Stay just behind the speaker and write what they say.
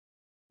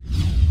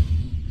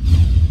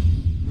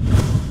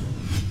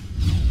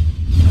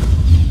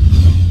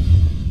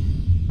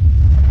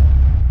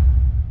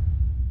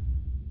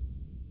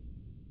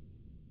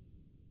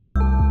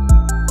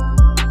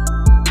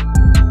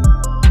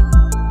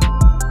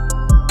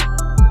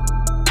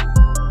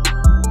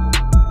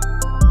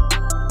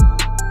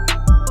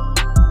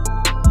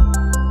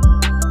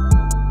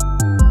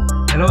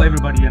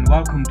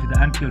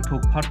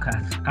Anfield Talk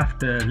podcast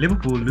after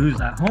Liverpool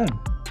lose at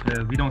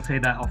home. We don't say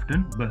that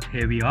often, but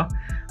here we are.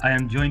 I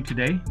am joined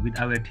today with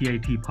our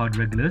TAT pod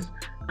regulars,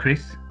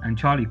 Chris and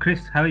Charlie.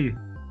 Chris, how are you?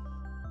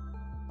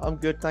 I'm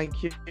good,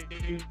 thank you.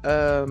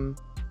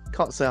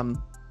 Can't say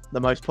I'm the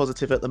most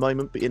positive at the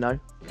moment, but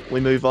we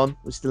move on.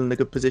 We're still in a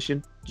good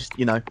position. Just,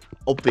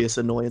 obvious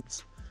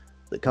annoyance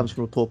that comes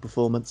from a poor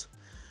performance.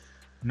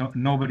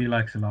 Nobody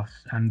likes a loss,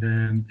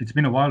 and it's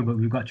been a while, but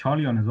we've got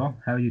Charlie on as well.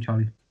 How are you,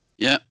 Charlie?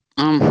 Yeah,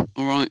 all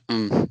right.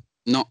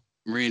 Not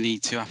really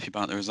too happy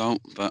about the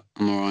result, but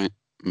I'm all right.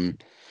 I'm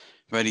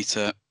ready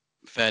to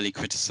fairly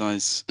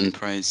criticise and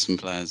praise some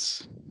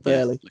players.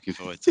 Fairly. Yeah, looking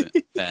forward to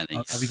it. Fairly.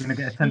 Are we going to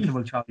get a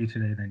sensible Charlie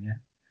today then,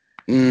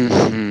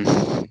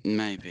 yeah?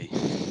 Maybe.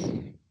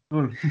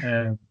 Cool.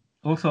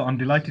 Also, I'm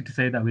delighted to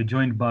say that we're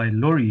joined by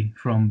Laurie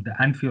from the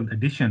Anfield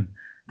edition.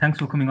 Thanks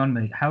for coming on,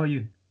 mate. How are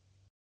you?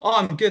 Oh,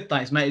 I'm good,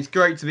 thanks, mate. It's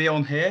great to be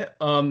on here.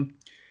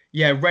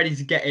 Ready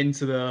to get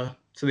into the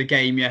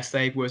game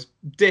yesterday. It was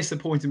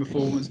disappointing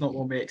performance, not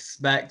what we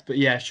expect, but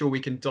yeah, sure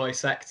we can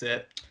dissect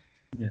it.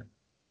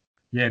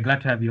 Yeah,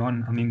 glad to have you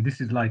on. I mean,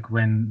 this is like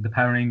when the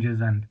Power Rangers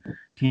and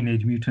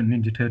Teenage Mutant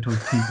Ninja Turtles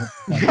team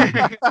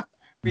up.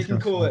 We can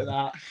call it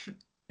that.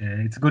 Yeah,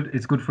 it's good.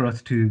 It's good for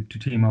us to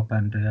team up,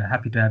 and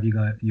happy to have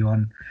you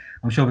on.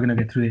 I'm sure we're going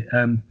to get through it.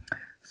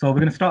 So we're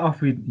going to start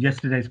off with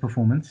yesterday's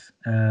performance.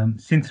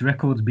 Since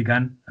records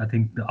began, I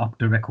think the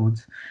Opta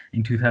records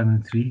in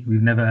 2003,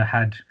 we've never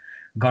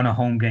gone a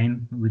home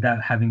game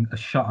without having a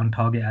shot on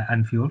target at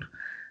Anfield.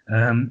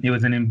 It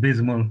was an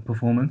abysmal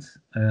performance.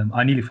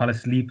 I nearly fell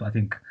asleep, I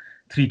think,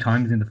 3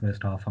 times in the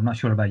first half. I'm not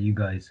sure about you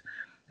guys.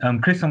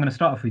 Chris, I'm going to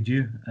start off with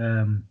you.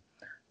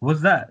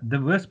 Was that the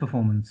worst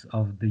performance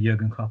of the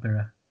Jurgen Klopp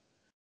era?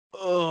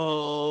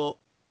 Oh,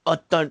 I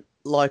don't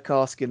like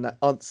answering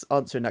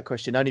that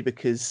question, only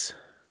because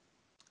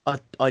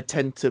I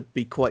tend to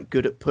be quite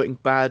good at putting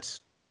bad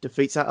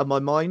defeats out of my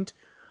mind,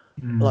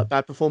 like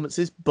bad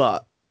performances.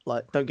 But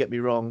don't get me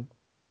wrong,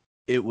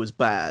 it was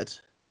bad.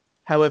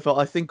 However,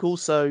 I think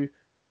also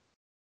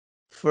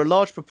for a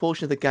large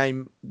proportion of the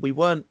game, we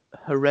weren't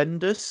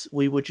horrendous.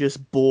 We were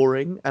just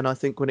boring. And I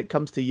think when it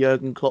comes to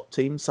Jurgen Klopp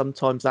teams,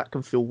 sometimes that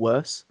can feel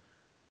worse.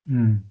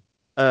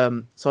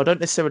 So I don't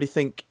necessarily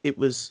think it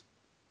was...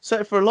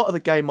 So for a lot of the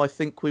game, I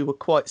think we were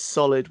quite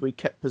solid. We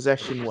kept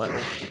possession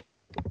well.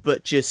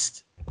 But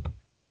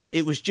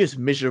it was just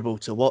miserable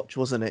to watch,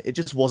 wasn't it? It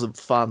just wasn't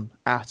fun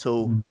at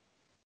all.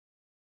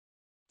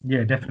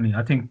 Yeah, definitely.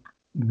 I think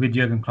with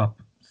Jurgen Klopp,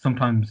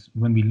 sometimes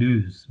when we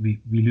lose, we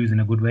lose in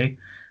a good way.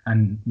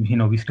 And,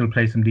 we still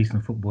play some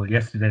decent football.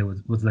 Yesterday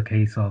was the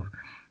case of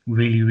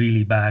really,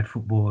 really bad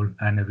football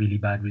and a really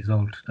bad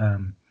result.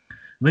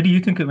 Where do you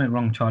think it went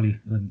wrong, Charlie?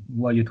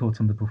 What are your thoughts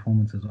on the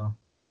performance as well?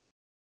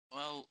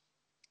 Well,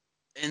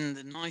 in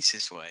the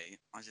nicest way,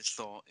 I just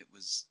thought it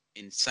was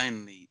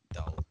insanely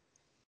dull.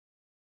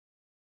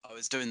 I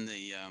was doing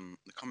the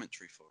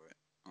commentary for it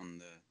on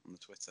the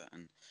Twitter,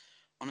 and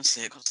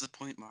honestly, it got to the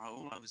point where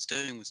all I was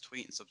doing was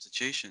tweeting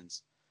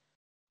substitutions.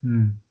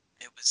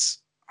 It was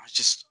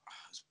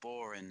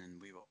boring,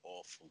 and we were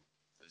awful.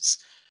 There was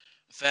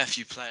a fair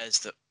few players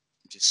that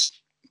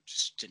just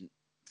didn't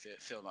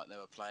feel like they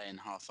were playing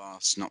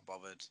half-assed, not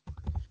bothered.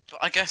 But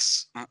I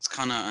guess that's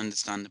kind of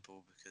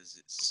understandable because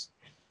it's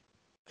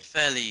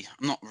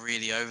I'm not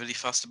really overly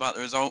fussed about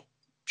the result,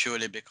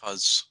 purely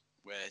because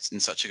we're in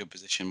such a good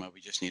position where we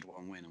just need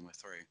one win and we're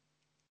through.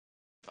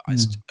 But I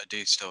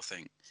do still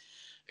think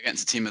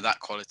against a team of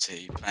that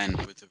quality, playing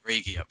with the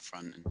Origi up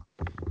front and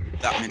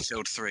that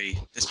midfield 3,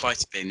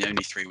 despite it being the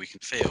only 3 we can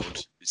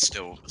field, is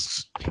still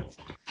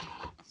painful,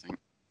 I think.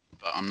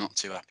 But I'm not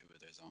too happy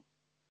with the result.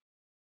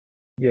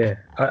 Yeah,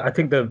 I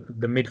think the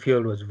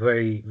midfield was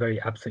very,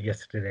 very absent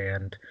yesterday,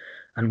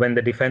 and when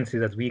the defense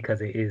is as weak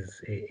as it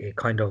is, it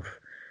kind of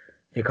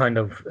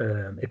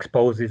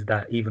exposes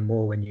that even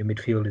more when your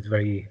midfield is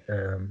very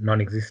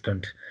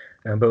non-existent.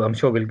 But I'm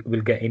sure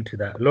we'll get into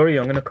that. Laurie,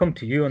 I'm going to come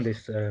to you on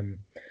this.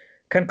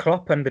 Can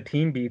Klopp and the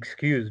team be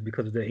excused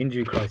because of the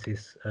injury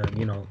crisis?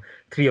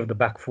 3 of the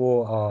back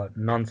 4 are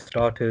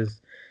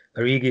non-starters.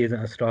 Origi isn't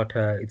a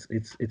starter.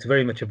 It's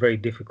very much a very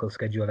difficult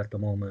schedule at the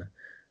moment.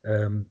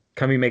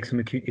 Can we make some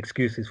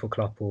excuses for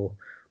Klopp,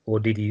 or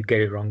did he get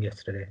it wrong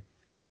yesterday?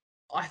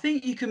 I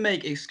think you can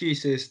make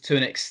excuses to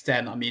an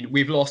extent. I mean,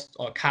 we've lost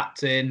our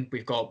captain.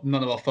 We've got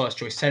none of our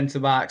first-choice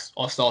centre-backs,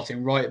 our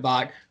starting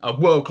right-back, a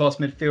world-class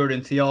midfielder in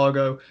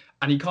Thiago,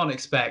 and you can't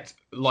expect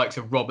likes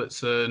of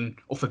Robertson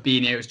or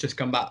Fabinho, who's just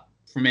come back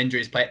from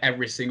injuries, play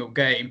every single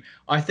game.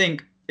 I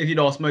think if you'd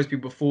asked most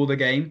people before the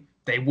game,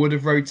 they would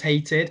have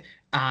rotated,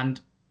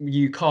 and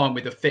you can't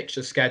with a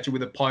fixture schedule,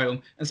 with a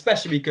pile,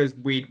 especially because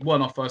we'd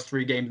won our first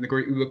 3 games in the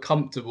group. We were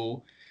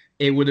comfortable.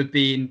 It would have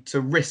been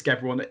to risk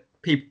everyone.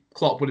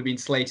 Klopp would have been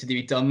slated if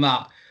he'd done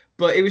that.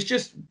 But it was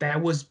just, there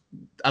was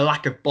a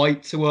lack of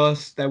bite to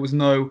us. There was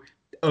no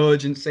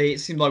urgency. It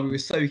seemed like we were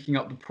soaking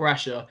up the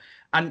pressure.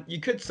 And you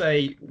could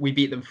say we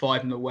beat them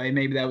 5-0 away.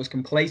 Maybe there was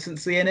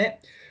complacency in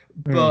it.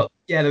 But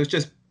yeah, there was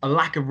just a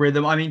lack of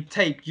rhythm. I mean,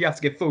 you have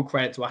to give full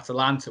credit to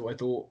Atalanta, who I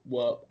thought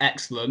were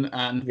excellent.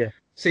 And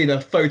see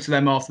the photo of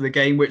them after the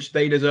game, which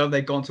they deserve.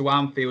 They'd gone to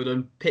Anfield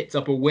and picked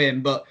up a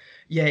win. But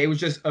yeah, it was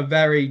just a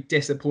very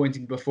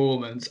disappointing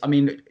performance. I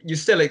mean, you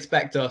still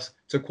expect us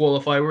to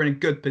qualify. We're in a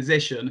good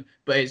position,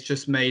 but it's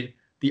just made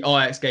the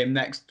Ajax game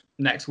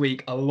next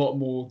week a lot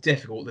more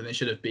difficult than it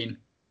should have been.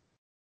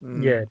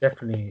 Yeah,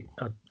 definitely.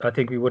 I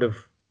think we would have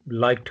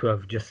liked to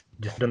have just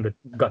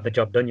got the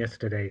job done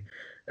yesterday.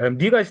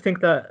 Do you guys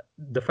think that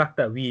the fact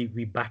that we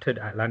battered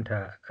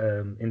Atlanta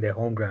in their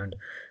home ground,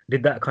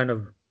 did that kind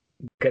of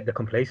get the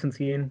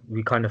complacency in?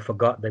 We kind of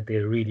forgot that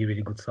they're a really,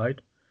 really good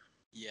side.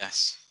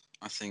 Yes,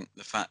 I think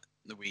the fact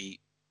that we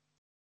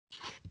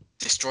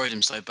destroyed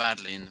him so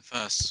badly in the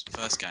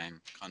first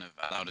game kind of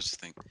allowed us to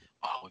think,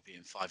 oh, we're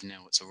being 5-0,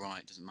 it's all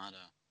right, doesn't matter.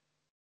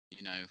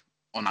 You know,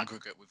 on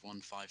aggregate, we've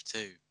won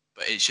 5-2.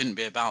 But it shouldn't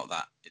be about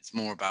that. It's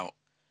more about,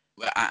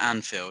 we're at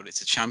Anfield,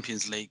 it's a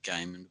Champions League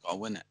game, and we've got to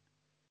win it.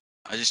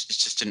 It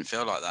just didn't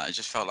feel like that. It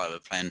just felt like we're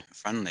playing a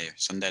friendly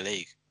Sunday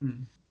league.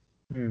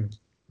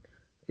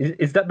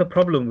 Is that the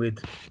problem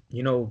with,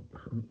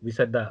 we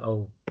said that,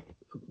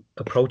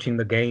 approaching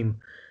the game,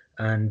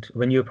 and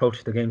when you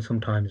approach the game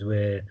sometimes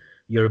where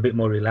you're a bit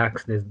more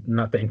relaxed, there's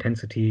not the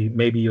intensity,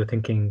 maybe you're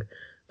thinking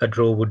a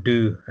draw would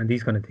do, and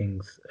these kind of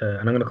things. And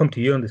I'm going to come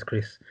to you on this,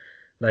 Chris.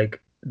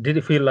 Like, did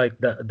it feel like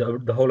that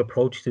the whole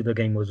approach to the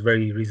game was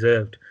very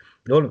reserved?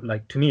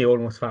 Like, to me, it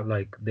almost felt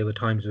like there were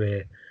times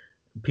where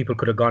people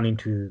could have gone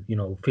into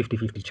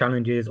 50-50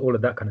 challenges, all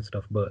of that kind of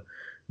stuff, but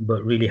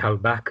really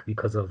held back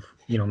because of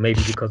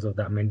maybe because of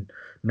that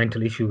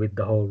mental issue with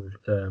the whole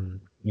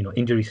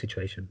injury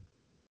situation.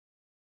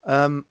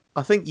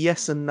 I think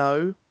yes and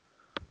no,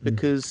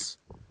 because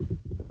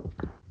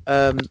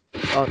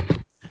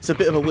it's a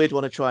bit of a weird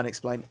one to try and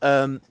explain.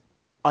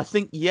 I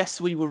think yes,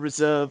 we were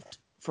reserved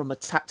from a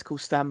tactical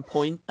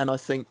standpoint, and I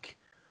think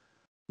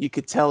you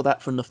could tell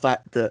that from the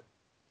fact that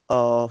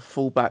our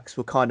fullbacks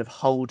were kind of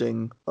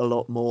holding a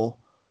lot more,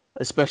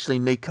 especially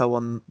Nico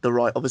on the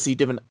right. Obviously, he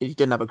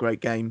didn't have a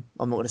great game.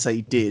 I'm not going to say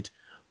he did,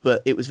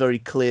 but it was very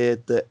clear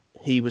that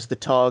he was the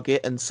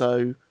target, and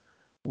so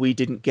we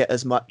didn't get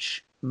as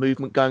much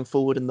movement going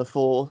forward, and the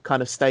 4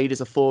 kind of stayed as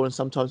a 4 and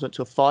sometimes went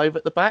to a 5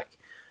 at the back.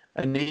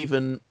 And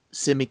even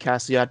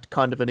Tsimikas, who had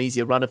kind of an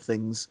easier run of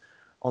things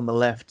on the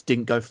left,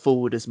 didn't go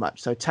forward as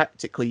much. So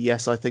tactically,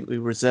 yes, I think we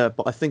were reserved,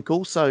 but I think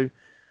also,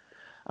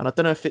 and I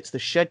don't know if it's the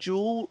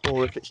schedule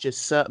or if it's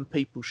just certain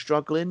people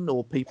struggling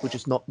or people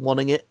just not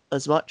wanting it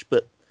as much,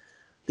 but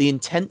the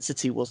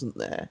intensity wasn't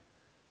there.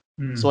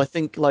 So I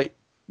think like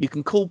you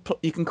can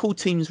call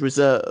teams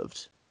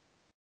reserved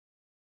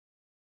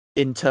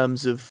in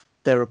terms of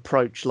their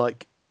approach.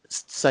 Like,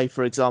 say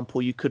for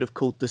example, you could have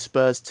called the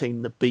Spurs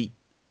team that beat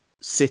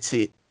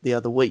City the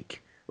other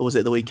week, or was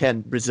it the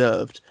weekend,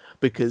 reserved,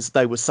 because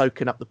they were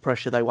soaking up the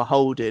pressure, they were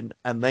holding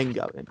and then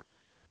going.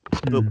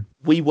 But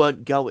we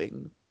weren't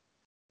going.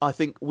 I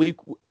think it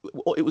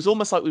was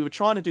almost like we were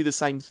trying to do the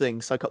same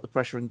thing, soak up the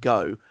pressure and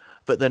go,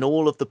 but then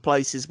all of the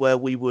places where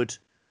we would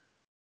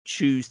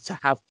choose to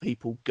have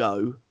people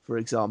go, for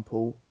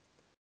example,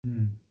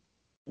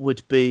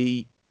 would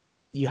be,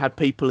 you had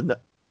people in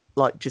that,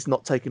 like, just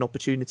not taking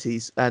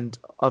opportunities. And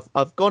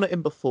I've gone at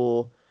him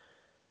before,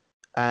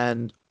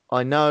 and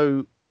I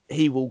know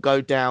he will go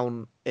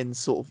down in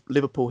sort of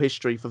Liverpool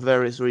history for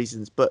various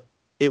reasons, but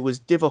it was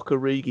Divock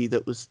Origi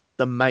that was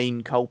the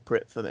main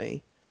culprit for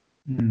me.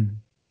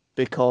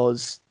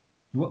 Because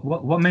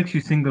what makes you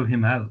single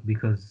him out?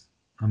 Because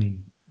I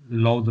mean,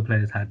 loads of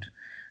players had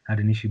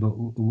an issue, but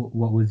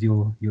what was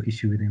your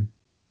issue with him?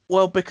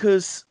 Well,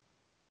 because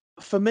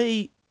for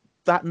me,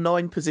 that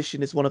 9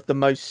 position is one of the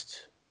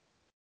most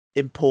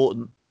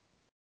important,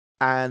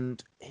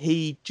 and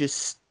he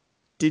just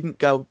didn't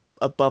go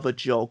above a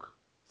jog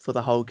for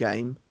the whole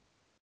game.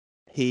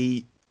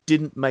 He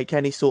didn't make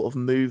any sort of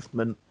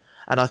movement,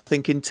 and I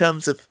think in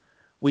terms of,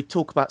 we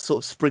talk about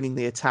sort of springing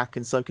the attack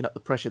and soaking up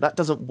the pressure. That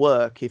doesn't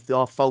work if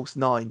our false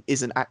 9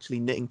 isn't actually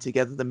knitting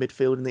together the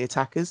midfield and the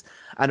attackers.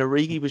 And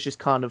Origi was just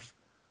kind of,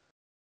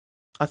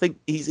 I think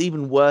he's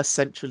even worse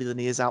centrally than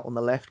he is out on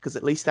the left, because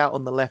at least out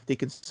on the left he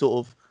can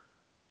sort of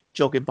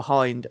jog in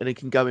behind and he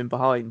can go in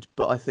behind.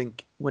 But I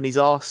think when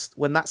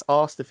that's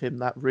asked of him,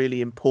 that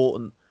really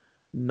important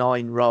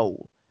 9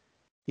 role,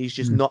 he's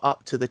just not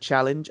up to the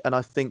challenge. And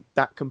I think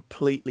that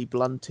completely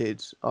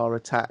blunted our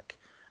attack.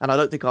 And I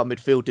don't think our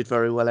midfield did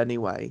very well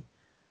anyway.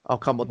 I'll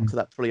come on to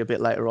that probably a bit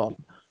later on.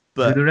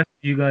 But do the rest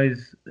of you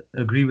guys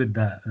agree with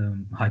that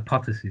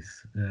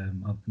hypothesis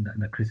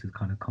that Chris has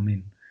kind of come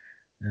in?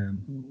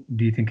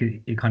 Do you think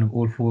it kind of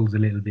all falls a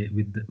little bit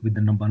with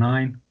the number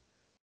 9?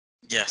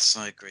 Yes,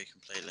 I agree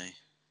completely.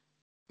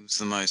 It was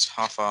the most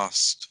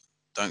half-assed,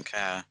 don't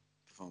care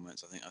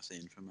performance I think I've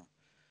seen from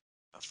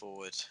a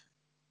forward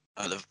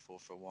at Liverpool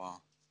for a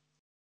while,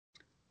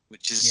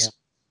 which is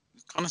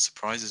kind of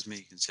surprises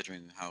me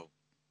considering how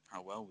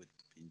well we've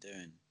been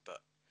doing. But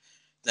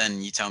then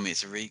you tell me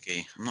it's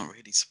Origi, I'm not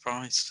really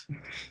surprised.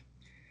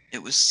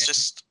 It was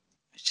just,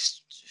 it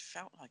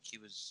felt like he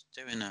was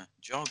doing a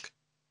jog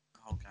the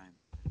whole game.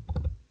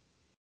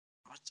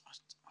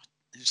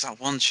 There was that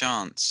one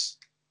chance,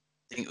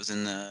 I think it was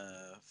in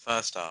the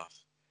first half,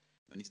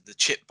 when he did the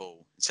chip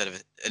ball instead of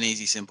an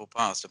easy, simple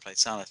pass to play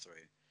Salah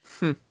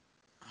through.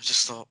 I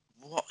just thought,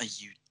 what are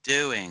you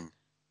doing?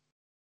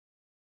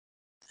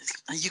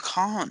 You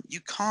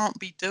can't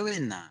be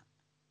doing that.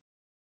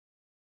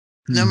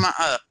 No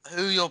matter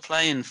who you're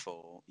playing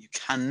for, you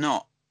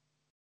cannot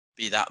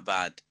be that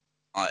bad.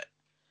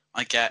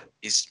 I get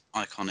his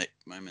iconic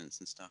moments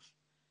and stuff,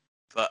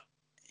 but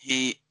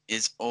he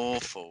is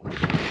awful.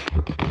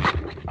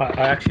 I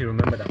actually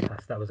remember that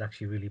pass. That was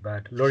actually really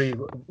bad. Laurie,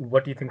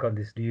 what do you think on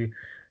this? Do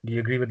you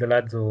agree with the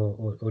lads,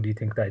 or do you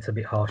think that it's a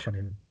bit harsh on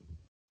him?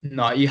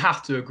 No, you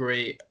have to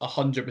agree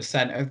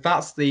 100%. And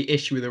that's the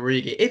issue with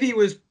Origi. If he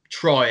was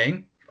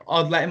trying,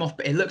 I'd let him off.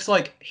 But it looks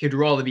like he'd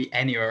rather be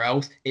anywhere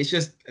else. It's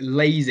just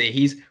lazy.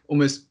 He's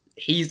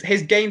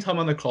his game time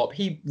on the clock.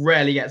 He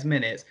rarely gets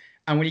minutes.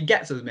 And when he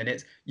gets those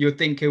minutes, you'd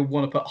think he'll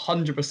want to put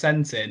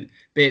 100% in.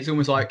 But it's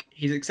almost like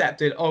he's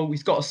accepted,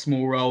 he's got a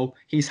small role.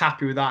 He's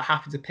happy with that,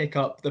 happy to pick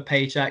up the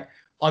paycheck.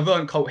 I've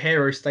earned cult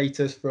hero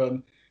status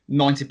from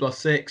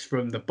 90+6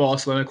 from the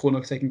Barcelona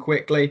corner taken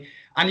quickly.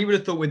 And you would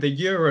have thought with the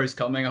Euros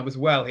coming up as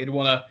well, he'd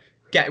want to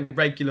get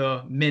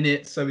regular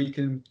minutes so he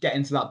can get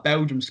into that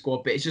Belgium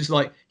squad. But it's just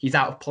like he's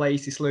out of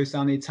place, he slows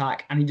down the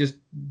attack, and he just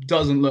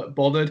doesn't look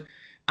bothered.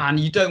 And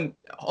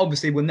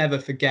we'll never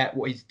forget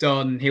what he's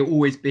done. He'll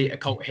always be a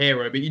cult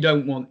hero, but you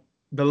don't want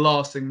the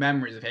lasting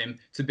memories of him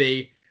to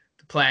be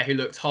the player who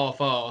looked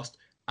half-arsed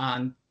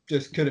and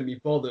just couldn't be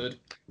bothered,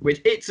 which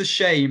it's a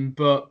shame.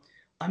 But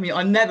I mean,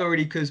 I never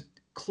really, because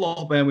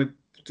Klopp with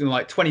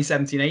like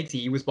 2017-18,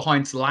 he was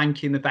behind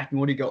Solanke in the backing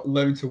order. He got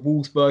loaned to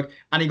Wolfsburg,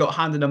 and he got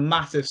handed a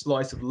massive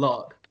slice of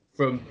luck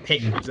from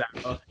Pickford.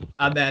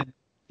 And then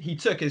he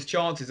took his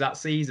chances that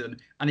season,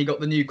 and he got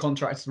the new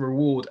contract as a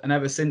reward. And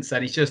ever since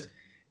then,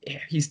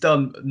 he's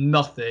done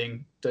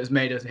nothing that has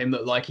made him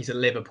look like he's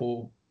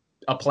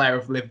a player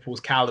of Liverpool's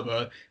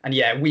caliber. And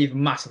yeah, we've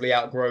massively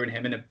outgrown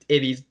him. And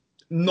if he's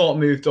not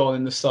moved on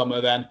in the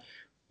summer, then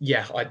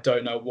yeah, I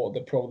don't know what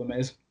the problem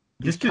is.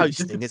 He's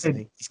coasting, isn't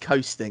he? He's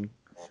coasting.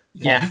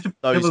 Yeah,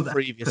 those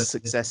previous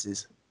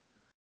successes.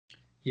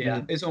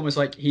 Yeah, it's almost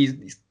like he's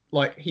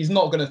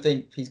not going to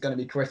think he's going to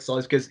be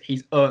criticised because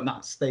he's earned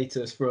that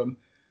status from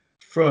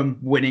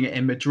winning it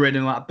in Madrid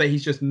and that. But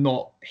he's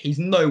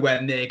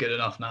nowhere near good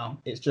enough now.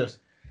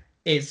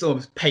 It's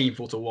almost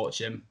painful to watch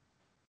him.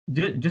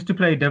 Just to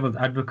play devil's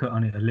advocate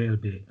on it a little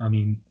bit. I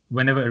mean,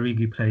 whenever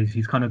Origi plays,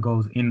 he kind of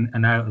goes in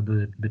and out of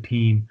the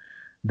team.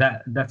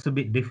 That's a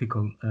bit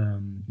difficult,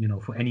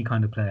 for any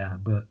kind of player.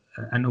 But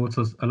and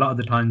also a lot of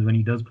the times when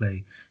he does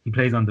play, he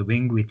plays on the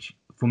wing, which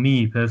for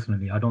me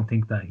personally, I don't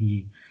think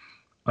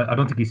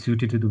he's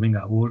suited to the wing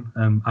at all.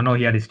 I know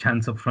he had his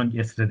chance up front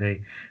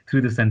yesterday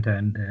through the centre,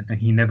 and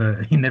he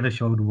never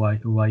showed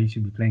why he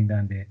should be playing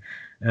down there.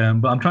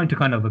 But I'm trying to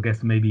kind of, I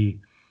guess,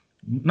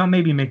 not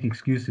make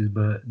excuses,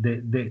 but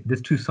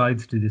there's two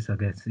sides to this, I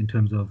guess, in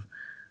terms of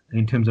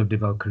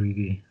Divock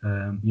Origi.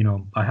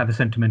 I have a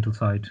sentimental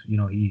side.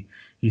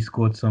 He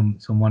scored some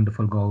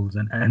wonderful goals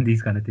and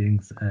these kind of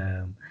things.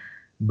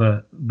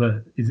 But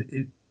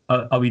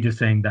are we just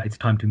saying that it's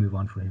time to move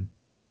on for him?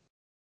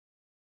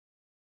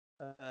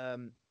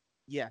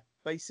 Yeah,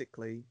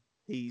 basically,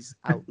 he's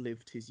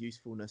outlived his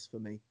usefulness for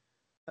me.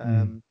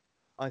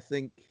 I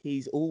think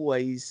he's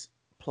always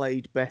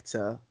played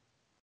better.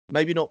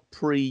 Maybe not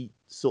pre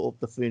sort of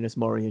the Funes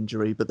Mori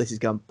injury, but that's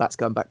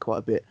going back quite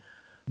a bit.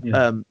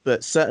 Yeah.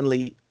 But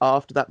certainly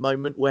after that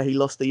moment where he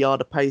lost a yard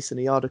of pace and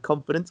a yard of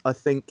confidence, I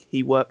think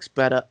he works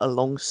better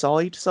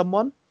alongside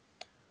someone.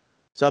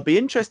 So I'd be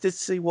interested to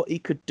see what he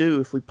could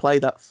do if we play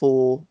that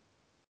 4-4-2,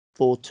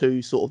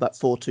 sort of that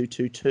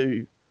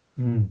 4-2-2-2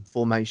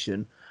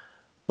 formation.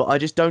 But I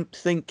just don't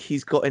think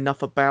he's got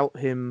enough about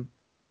him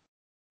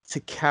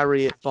to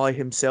carry it by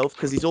himself,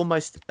 because he's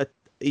almost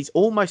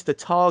a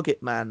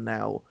target man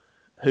now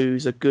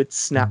who's a good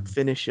snap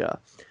finisher,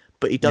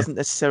 but he doesn't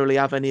necessarily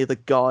have any of the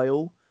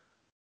guile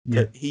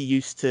that he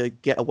used to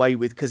get away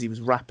with because he was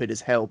rapid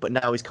as hell, but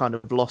now he's kind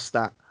of lost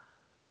that.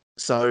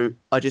 So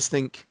I just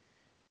think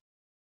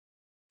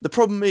the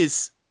problem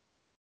is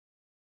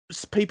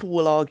people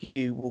will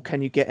argue, well,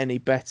 can you get any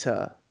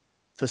better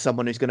for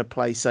someone who's going to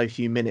play so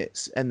few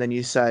minutes? And then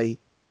you say,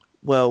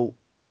 well,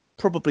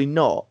 probably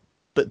not,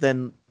 but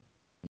then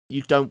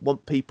you don't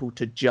want people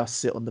to just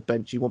sit on the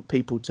bench. You want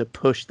people to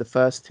push the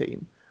first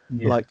team.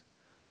 Yeah. Like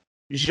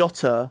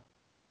Jota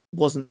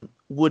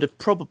would have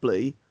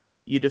probably,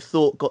 you'd have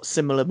thought, got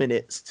similar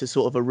minutes to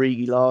sort of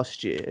Origi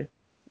last year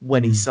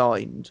when he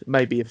signed,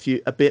 maybe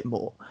a bit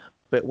more.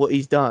 But what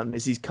he's done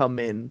is he's come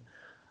in,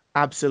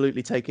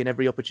 absolutely taking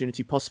every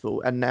opportunity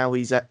possible, and now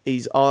he's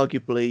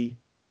arguably,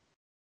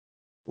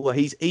 well,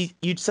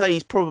 you'd say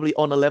he's probably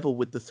on a level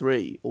with the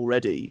three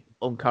already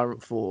on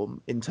current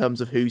form in terms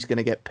of who's going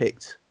to get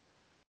picked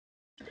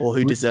or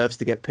who deserves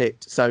to get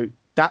picked. So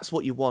that's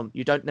what you want.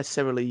 You don't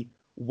necessarily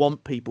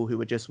want people who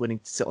are just willing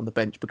to sit on the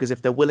bench, because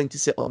if they're willing to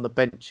sit on the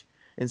bench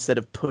instead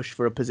of push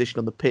for a position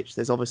on the pitch,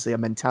 there's obviously a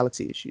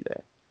mentality issue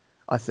there,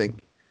 I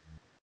think.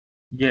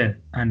 Yeah,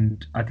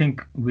 and I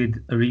think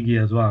with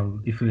Origi as well,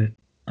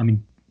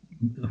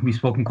 we've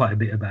spoken quite a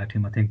bit about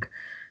him. I think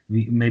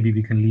maybe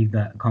we can leave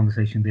that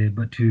conversation there.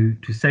 But to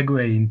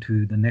segue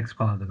into the next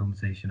part of the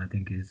conversation, I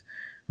think is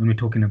when we're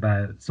talking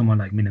about someone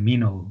like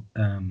Minamino.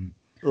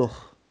 Ugh.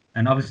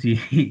 And obviously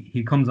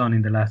he comes on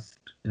in the last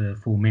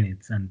 4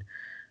 minutes, and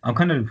I'm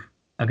kind of,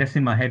 I guess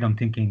in my head I'm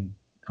thinking,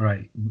 all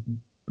right,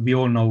 we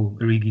all know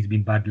Origi's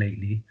been bad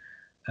lately,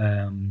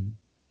 and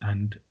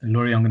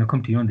Laurie, I'm going to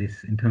come to you on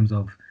this in terms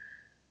of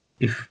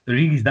if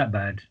Origi's that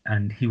bad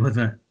and he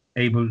wasn't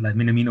able, like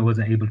Minamino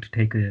wasn't able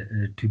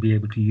to to be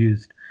able to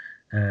use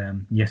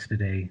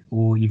yesterday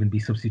or even be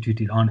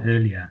substituted on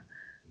earlier,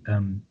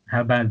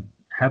 how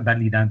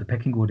badly down the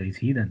pecking order is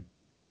he then?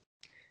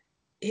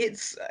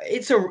 It's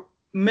a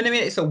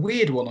Minamino. It's a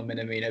weird one on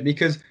Minamino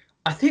because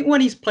I think when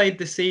he's played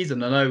this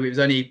season, I know it was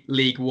only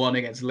League One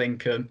against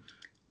Lincoln,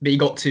 but he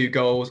got 2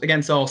 goals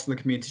against Arsenal in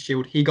the Community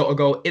Shield. He got a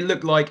goal. It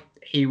looked like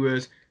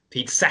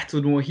he'd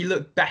settled more. He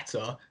looked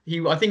better.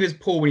 I think it was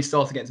poor when he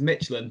started against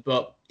Michelin,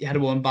 but he had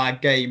one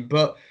bad game.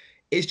 But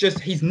it's just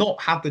he's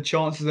not had the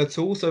chances at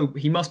all. So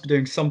he must be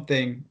doing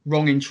something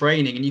wrong in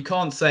training. And you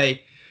can't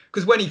say,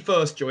 because when he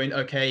first joined,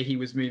 okay, he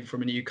was moving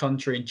from a new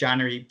country in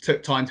January,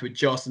 took time to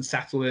adjust and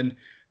settle in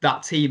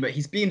that team. But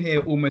he's been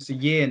here almost a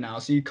year now,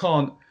 so you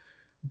can't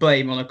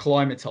blame on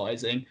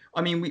acclimatizing.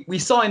 I mean, we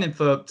signed him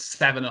for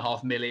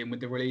 7.5 million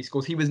with the release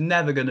clause. He was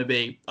never going to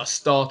be a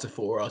starter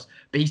for us,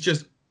 but he's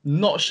just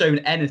not shown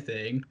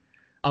anything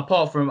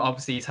apart from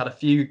obviously he's had a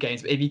few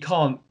games. But if he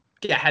can't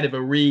get ahead of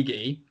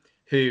Origi,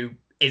 who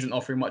isn't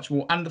offering much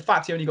more, and the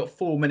fact he only got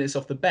 4 minutes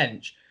off the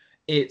bench,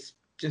 it's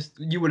just,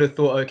 you would have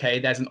thought, okay,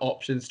 there's an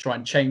option to try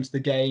and change the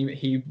game.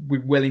 He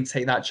would be willing to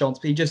take that chance,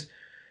 but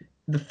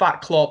the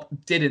fact Klopp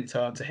didn't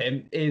turn to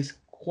him is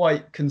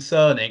quite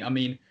concerning. I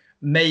mean,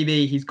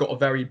 maybe he's got a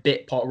very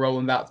bit part role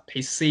in that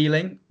his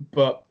ceiling,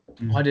 but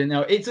I don't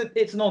know. It's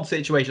an odd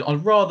situation.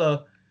 I'd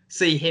rather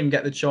see him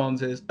get the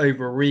chances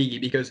over Origi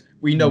because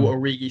we know what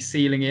Origi's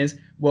ceiling is.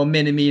 Well,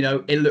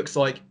 Minamino, it looks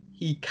like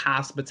he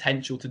has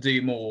potential to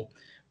do more.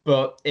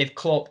 But if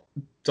Klopp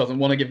doesn't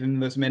want to give him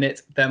those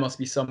minutes, there must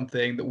be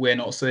something that we're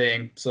not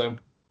seeing. So,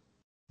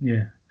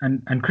 yeah,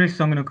 and Chris,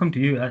 I'm going to come to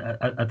you.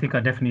 I think I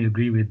definitely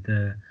agree with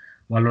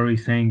what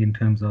Laurie's saying in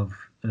terms of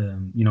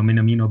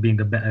Minamino being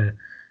a better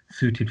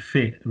suited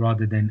fit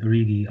rather than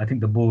Origi. I think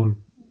the ball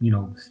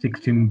sticks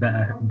to him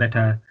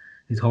better.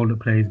 His hold up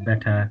play is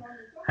better.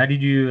 How do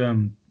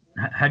you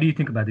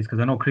think about this? Because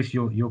I know, Chris,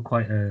 you're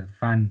quite a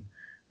fan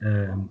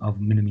of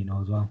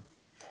Minamino as well.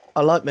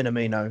 I like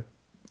Minamino.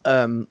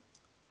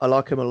 I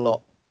like him a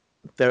lot.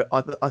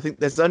 I think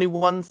there's only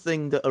one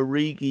thing that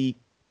Origi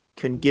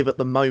can give at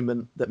the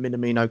moment that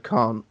Minamino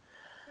can't,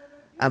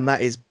 and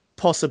that is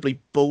possibly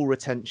ball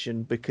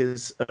retention,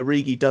 because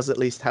Origi does at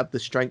least have the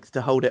strength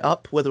to hold it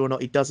up. Whether or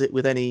not he does it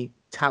with any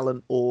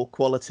talent or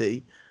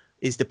quality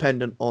is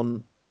dependent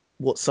on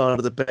what side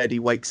of the bed he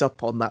wakes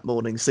up on that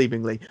morning,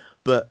 seemingly.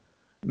 But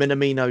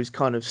Minamino's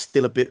kind of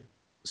still a bit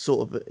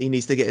he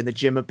needs to get in the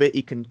gym a bit.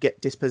 He can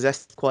get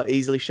dispossessed quite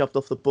easily, shoved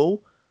off the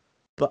ball.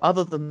 But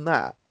other than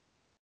that,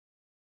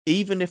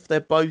 even if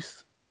they're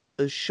both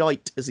as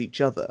shite as each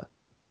other,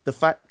 the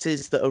fact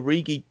is that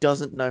Origi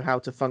doesn't know how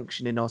to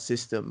function in our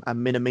system,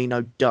 and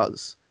Minamino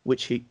does,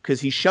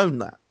 because he's shown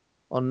that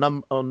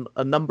on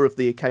a number of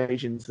the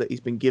occasions that he's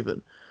been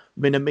given.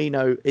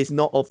 Minamino is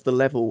not of the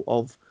level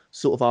of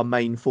sort of our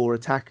main 4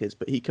 attackers,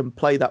 but he can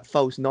play that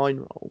false 9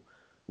 role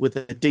with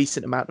a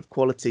decent amount of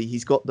quality.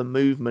 He's got the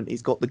movement,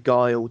 he's got the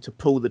guile to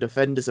pull the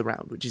defenders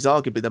around, which is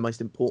arguably the most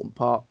important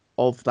part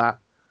of that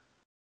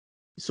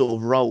sort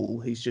of role.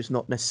 He's just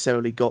not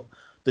necessarily got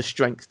the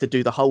strength to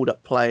do the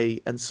hold-up play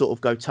and sort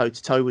of go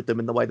toe-to-toe with them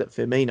in the way that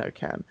Firmino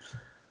can.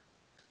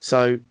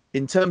 So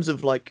in terms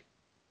of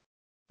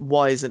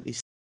why isn't he?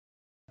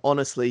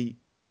 Honestly,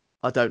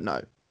 I don't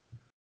know.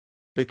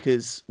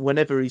 Because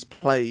whenever he's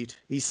played,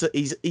 he's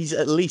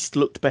at least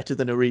looked better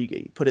than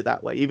Origi, put it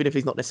that way. Even if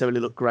he's not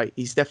necessarily looked great,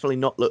 he's definitely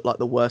not looked like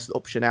the worst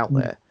option out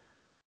there.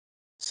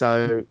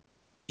 So,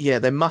 yeah,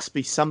 there must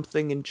be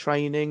something in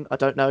training. I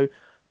don't know.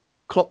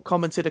 Klopp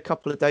commented a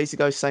couple of days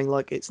ago saying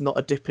it's not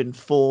a dip in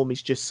form.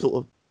 He's just sort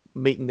of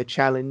meeting the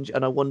challenge.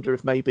 And I wonder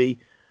if maybe...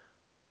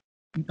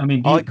 I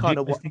mean,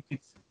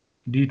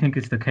 do you think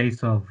it's the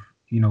case of,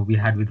 we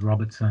had with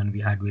Robertson, we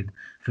had with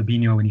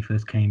Fabinho when he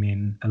first came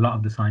in, a lot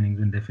of the signings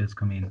when they first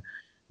come in,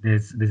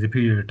 there's a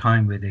period of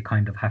time where they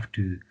kind of have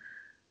to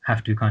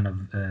kind of,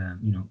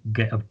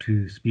 get up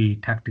to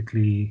speed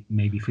tactically,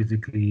 maybe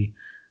physically,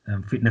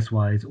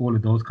 fitness-wise, all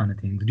of those kind of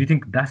things. Do you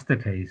think that's the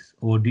case?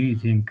 Or do you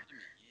think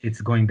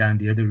it's going down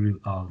the other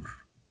route of,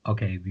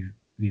 okay,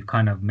 we've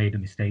kind of made a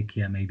mistake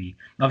here, maybe.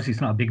 Obviously,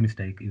 it's not a big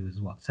mistake. It was,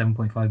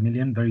 7.5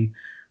 million,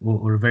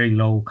 or a very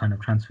low kind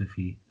of transfer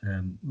fee.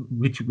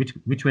 Which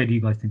way do you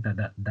guys think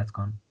that's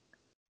gone?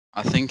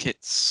 I think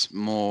it's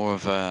more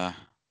of a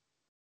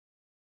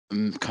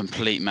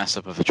complete mess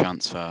up of a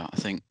transfer. I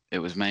think it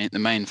was the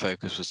main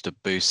focus was to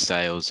boost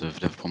sales of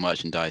Liverpool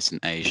merchandise in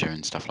Asia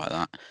and stuff like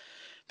that.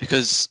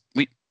 Because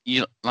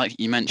like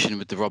you mentioned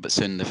with the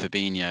Robertson, the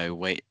Fabinho,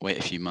 wait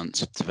a few months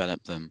to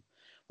develop them.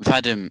 We've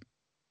had him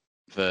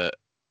for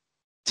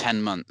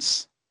 10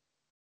 months,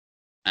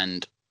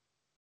 and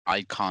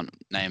I can't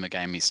name a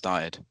game he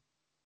started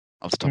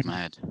off the top of my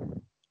head.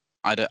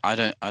 I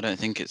don't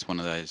think it's one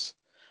of those.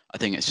 I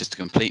think it's just a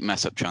complete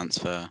mess up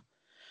transfer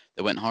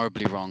that went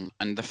horribly wrong,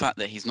 and the fact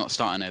that he's not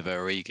starting over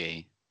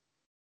Origi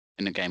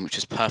in a game which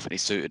is perfectly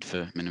suited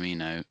for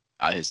Minamino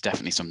is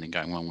definitely something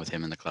going wrong with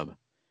him in the club.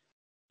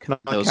 Can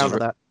I counter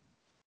that?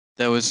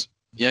 There was,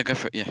 yeah, go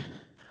for it. Yeah,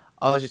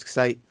 I was just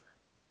gonna say,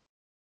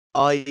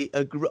 I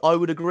agree. I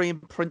would agree in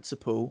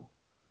principle,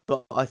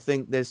 but I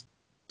think there's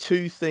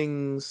two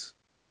things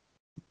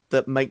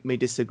that make me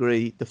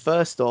disagree. The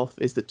first off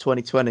is that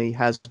 2020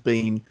 has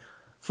been,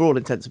 for all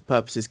intents and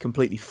purposes,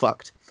 completely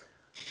fucked.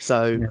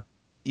 So,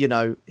 you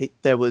know,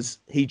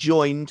 he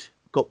joined,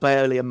 got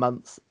barely a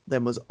month,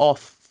 then was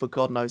off for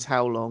God knows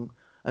how long,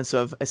 and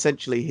so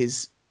essentially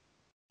his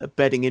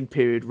bedding in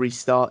period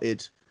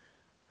restarted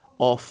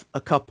off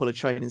a couple of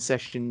training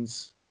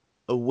sessions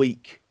a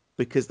week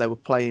because they were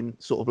playing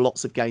sort of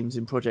lots of games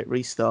in Project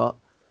Restart.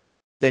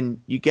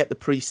 Then you get the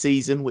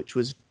pre-season, which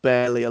was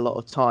barely a lot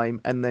of time,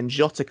 and then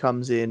Jota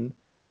comes in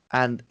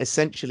and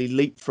essentially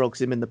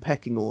leapfrogs him in the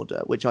pecking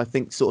order, which I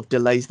think sort of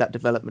delays that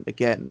development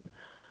again.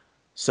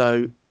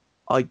 So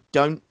I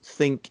don't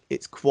think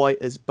it's quite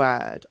as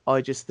bad.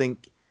 I just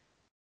think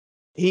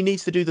he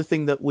needs to do the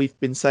thing that we've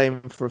been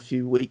saying for a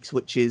few weeks,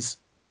 which is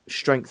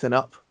strengthen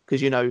up.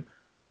 Because, you know,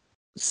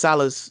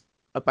 Salah's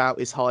about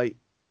his height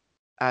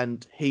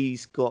and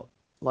he's got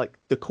like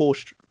the core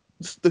strength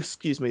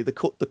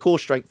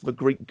of a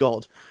Greek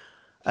god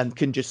and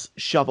can just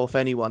shove off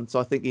anyone. So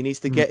I think he needs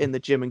to get in the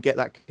gym and get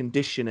that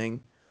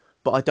conditioning.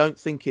 But I don't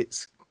think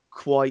it's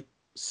quite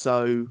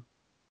so,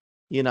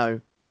 you know,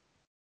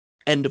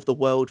 end of the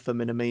world for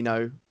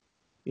Minamino.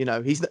 You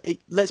know,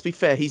 let's be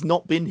fair, he's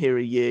not been here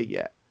a year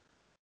yet.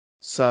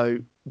 So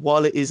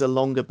while it is a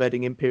longer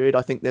bedding in period,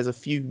 I think there's a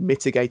few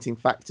mitigating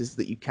factors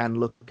that you can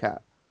look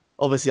at.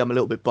 Obviously, I'm a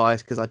little bit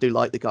biased because I do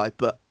like the guy,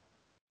 but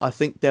I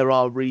think there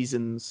are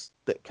reasons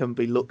that can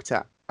be looked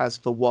at as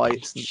for why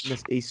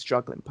he's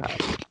struggling,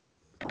 perhaps.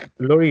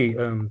 Laurie,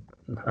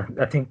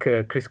 I think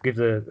Chris gives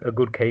a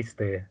good case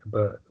there,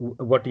 but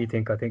what do you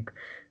think? I think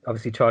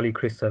obviously Charlie,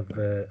 Chris have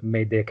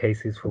made their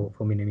cases for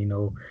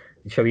Minamino.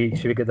 Shall we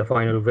get the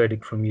final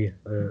verdict from you?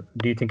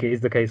 Do you think it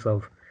is the case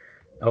of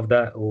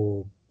that,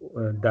 or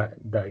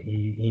that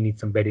he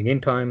needs some bedding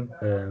in time?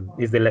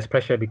 Is there less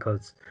pressure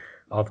because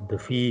of the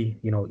fee?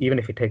 You know, even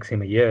if it takes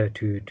him a year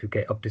to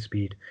get up to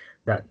speed,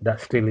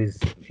 that still is,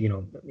 you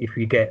know, if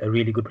we get a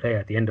really good player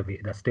at the end of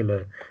it, that's still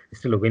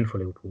a win for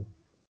Liverpool.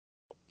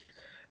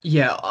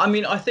 Yeah, I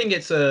mean, I think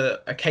it's a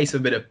case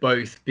of a bit of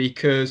both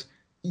because,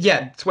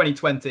 yeah,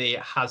 2020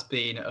 has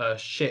been a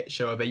shit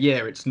show of a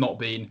year. It's not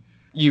been,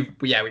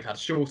 we've had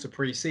shorter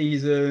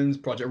pre-seasons,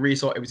 Project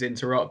Restart, it was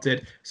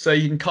interrupted. So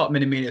you can cut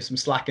Minamino some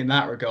slack in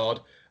that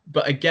regard.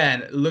 But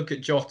again, look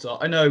at Jota.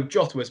 I know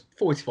Jota was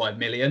 45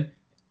 million,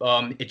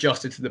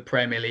 adjusted to the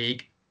Premier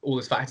League, all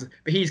those factors.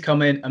 But he's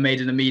come in and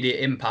made an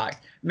immediate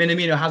impact.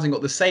 Minamino hasn't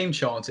got the same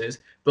chances,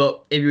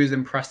 but if he was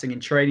impressing in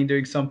training,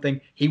 doing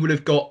something, he would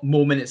have got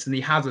more minutes than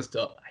he has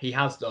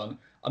done.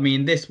 I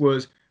mean, this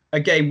was a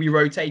game we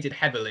rotated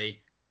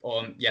heavily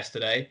on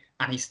yesterday,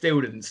 and he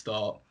still didn't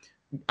start.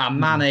 And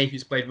Mane,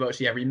 who's played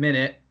virtually every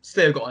minute,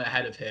 still got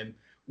ahead of him,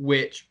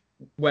 which,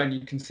 when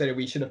you consider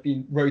we should have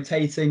been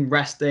rotating,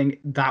 resting,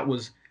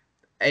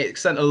 it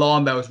sent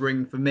alarm bells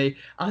ringing for me.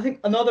 And I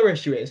think another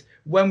issue is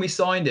when we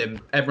signed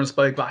him, everyone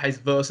spoke about his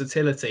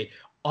versatility.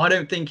 I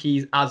don't think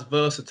he's as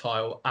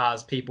versatile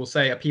as people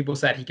say. People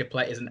said he could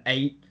play as an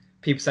 8.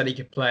 People said he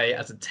could play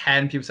as a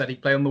 10. People said he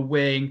could play on the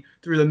wing,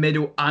 through the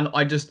middle. And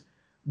I just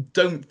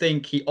don't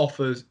think he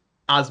offers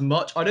as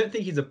much. I don't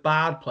think he's a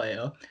bad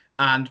player.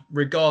 And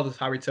regardless of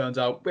how he turns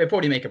out, we'll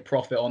probably make a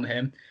profit on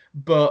him.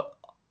 But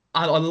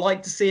I'd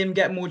like to see him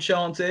get more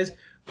chances.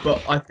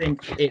 But I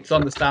think it's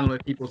understandable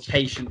if people's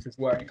patience is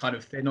wearing kind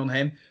of thin on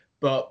him.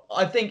 But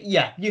I think,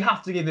 yeah, you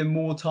have to give him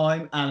more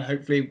time, and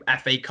hopefully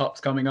FA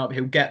Cup's coming up.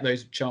 He'll get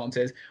those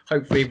chances.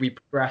 Hopefully we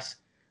progress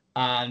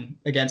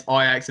against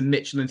Ajax and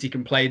Midtjylland, he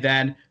can play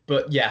then.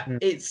 But yeah,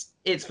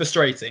 it's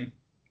frustrating.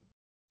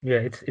 Yeah,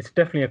 it's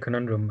definitely a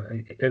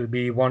conundrum. It'll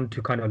be one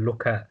to kind of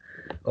look at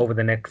over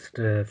the next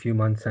few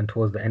months and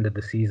towards the end of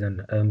the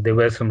season. There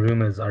were some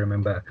rumours, I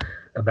remember,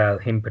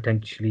 about him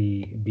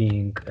potentially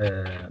being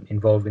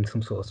involved in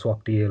some sort of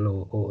swap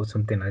deal or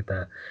something like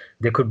that.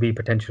 There could be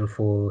potential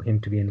for him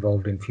to be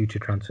involved in future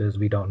transfers.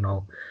 We don't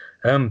know.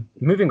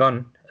 Moving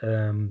on,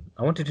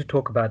 I wanted to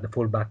talk about the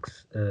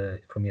fullbacks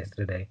from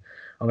yesterday.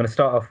 I'm going to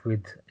start off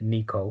with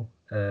Nico.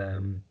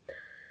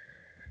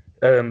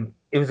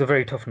 It was a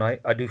very tough night.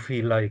 I do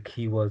feel like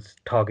he was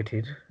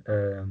targeted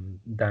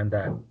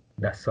down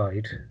that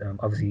side.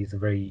 Obviously, he's a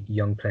very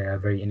young player,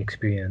 very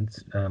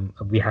inexperienced.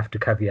 We have to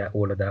caveat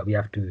all of that. We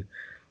have to,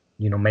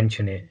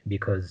 mention it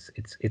because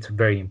it's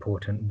very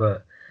important.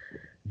 But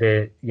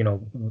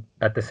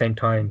at the same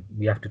time,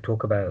 we have to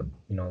talk about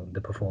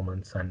the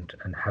performance and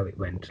how it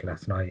went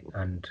last night.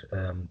 And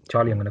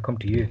Charlie, I'm going to come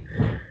to you.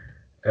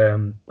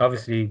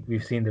 Obviously,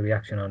 we've seen the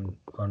reaction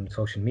on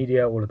social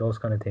media, all of those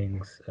kind of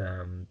things.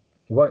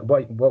 What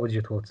was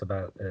your thoughts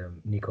about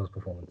Nico's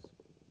performance?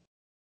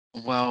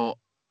 Well,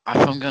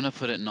 if I'm going to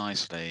put it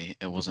nicely,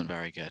 it wasn't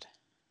very good.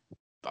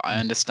 But I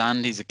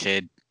understand he's a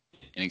kid,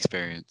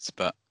 inexperienced,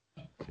 but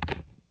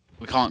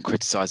we can't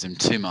criticise him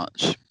too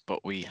much,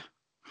 but we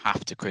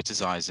have to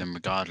criticise him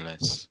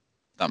regardless.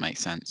 That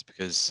makes sense,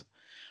 because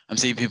I'm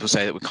seeing people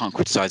say that we can't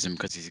criticise him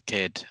because he's a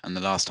kid, and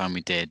the last time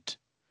we did,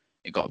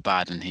 it got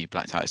bad and he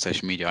blacked out his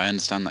social media. I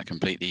understand that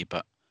completely,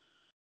 but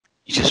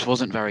he just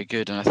wasn't very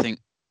good, and I think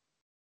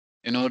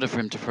in order for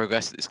him to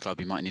progress at this club,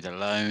 he might need a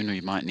loan, or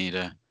he might need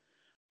a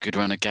good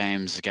run of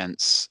games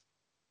against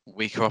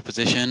weaker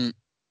opposition.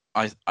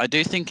 I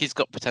do think he's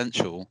got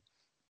potential,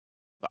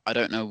 but I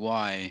don't know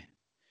why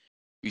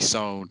we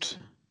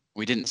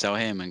didn't sell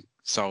him and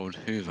sold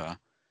Hoover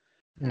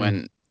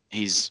when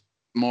he's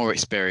more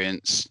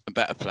experienced, a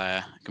better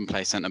player, can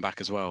play centre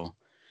back as well.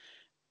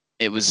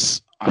 I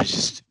was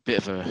just a bit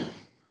of a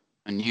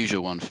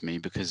unusual one for me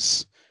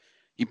because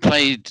he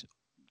played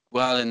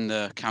well in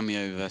the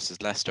cameo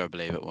versus Leicester, I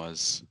believe it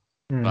was,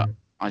 but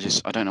I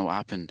don't know what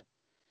happened.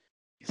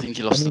 You think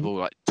he lost the ball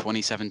like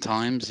 27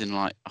 times in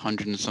like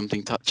 100 and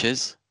something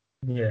touches?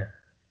 Yeah.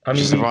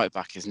 Just a right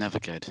back is never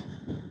good.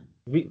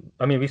 We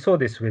saw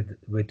this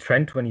with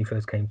Trent when he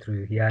first came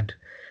through. He had,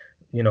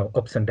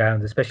 ups and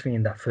downs, especially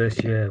in that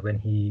first year when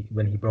he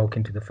broke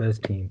into the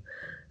first team.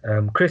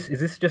 Chris, is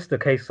this just a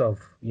case of,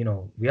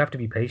 we have to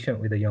be patient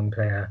with a young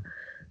player,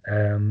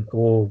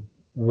 or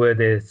were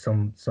there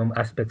some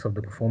aspects of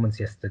the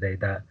performance yesterday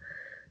that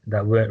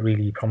weren't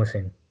really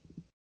promising?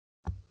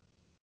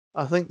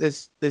 I think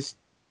there's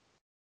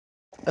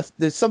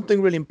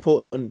something really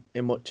important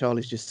in what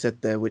Charlie's just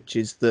said there, which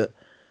is that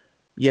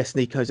yes,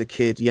 Nico's a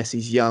kid, yes,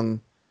 he's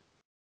young,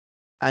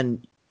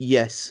 and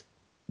yes,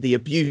 the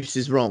abuse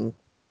is wrong,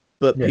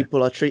 but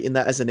people are treating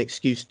that as an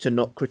excuse to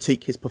not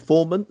critique his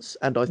performance.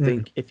 And I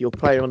think if you're a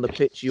player on the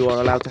pitch, you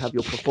are allowed to have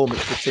your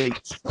performance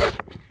critiqued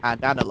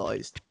and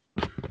analysed.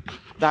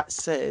 That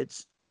said,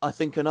 I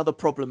think another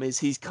problem is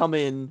he's come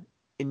in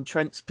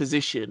Trent's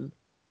position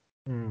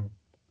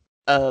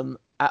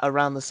at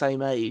around the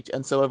same age,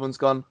 and so everyone's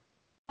gone,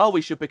 oh,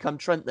 we should become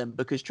Trent then,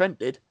 because Trent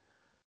did.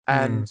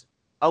 And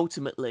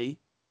ultimately,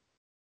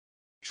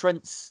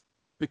 Trent's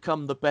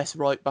become the best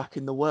right back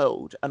in the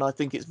world, and I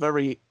think it's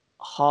very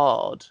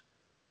hard.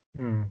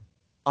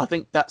 I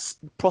think that's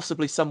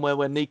possibly somewhere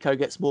where Nico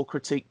gets more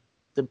critique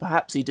than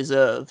perhaps he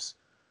deserves.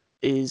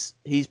 Is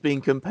he's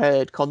being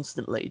compared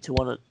constantly to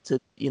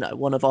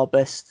one of our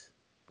best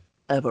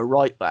ever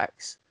right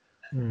backs,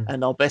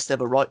 and our best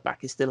ever right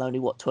back is still only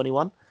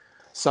 21.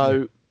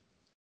 So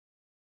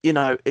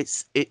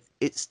it's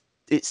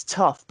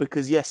tough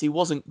because yes, he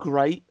wasn't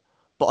great,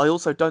 but I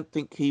also don't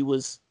think he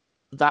was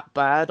that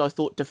bad. I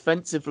thought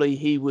defensively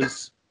he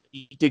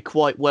did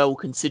quite well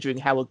considering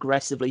how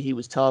aggressively he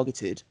was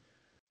targeted.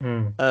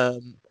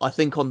 I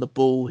think on the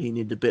ball he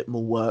needed a bit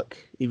more work.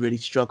 He really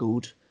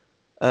struggled.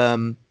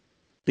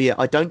 But yeah,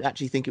 I don't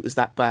actually think it was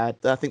that bad.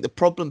 I think the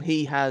problem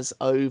he has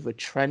over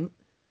Trent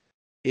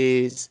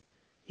is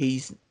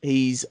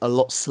he's a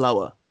lot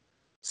slower.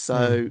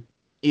 So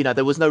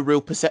there was no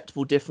real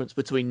perceptible difference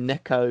between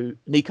Nico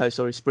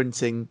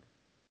sprinting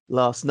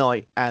last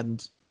night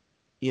and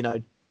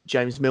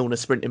James Milner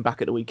sprinting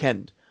back at the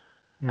weekend.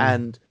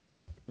 And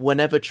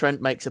whenever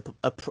Trent makes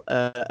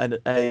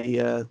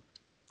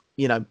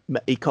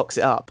he cocks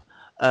it up,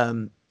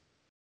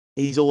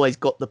 he's always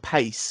got the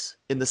pace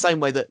in the same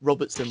way that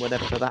Robertson,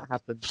 whenever that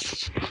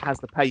happens, has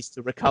the pace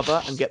to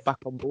recover and get back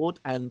on board.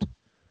 And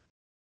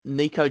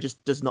Nico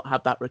just does not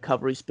have that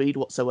recovery speed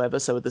whatsoever.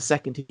 So the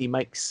second he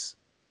makes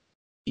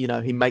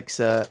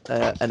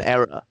an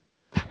error,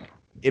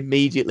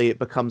 immediately it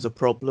becomes a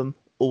problem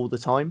all the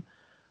time.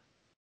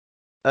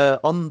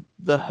 On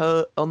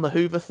the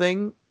Hoover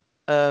thing,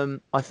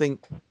 I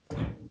think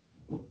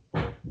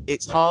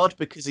it's hard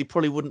because he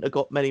probably wouldn't have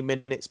got many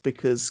minutes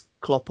because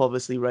Klopp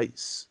obviously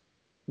rates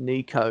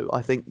Nico.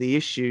 I think the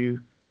issue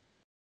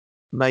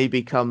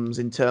maybe comes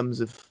in terms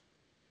of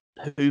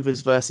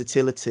Hoover's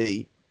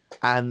versatility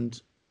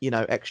and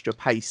extra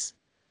pace.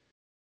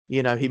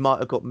 He might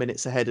have got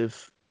minutes ahead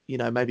of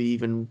maybe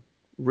even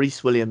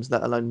Reece Williams,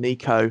 let alone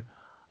Nico.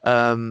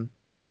 I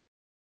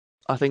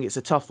think it's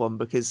a tough one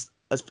because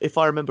if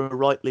I remember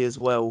rightly as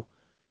well,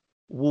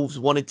 Wolves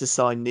wanted to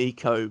sign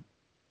Nico,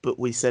 but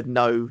we said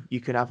no,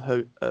 you can have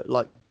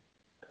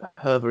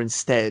Herver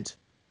instead,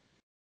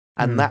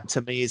 and that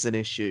to me is an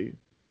issue.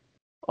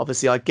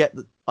 Obviously, I get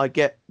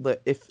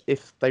that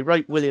if they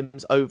rate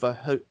Williams over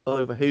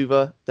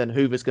Hoover, then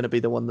Hoover's going to be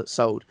the one that's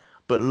sold.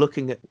 But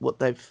looking at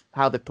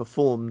how they've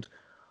performed,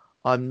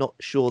 I'm not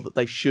sure that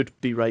they should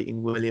be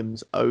rating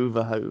Williams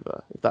over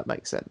Hoover, if that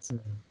makes sense.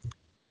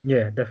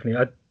 Yeah,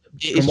 definitely.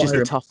 It's just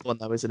a tough one,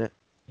 though, isn't it?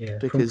 Yeah,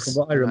 because from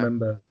what I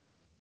remember,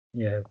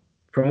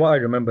 from what I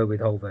remember with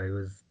Hoover, it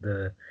was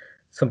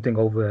something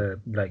over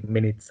like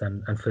minutes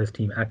and first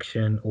team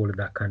action, all of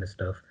that kind of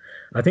stuff.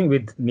 I think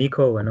with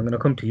Nico, and I'm going to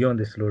come to you on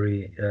this,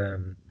 Laurie,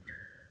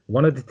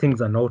 one of the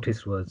things I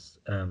noticed was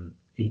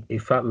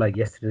it felt like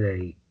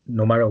yesterday,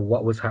 no matter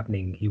what was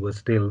happening, he was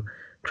still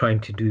trying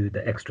to do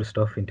the extra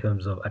stuff in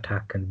terms of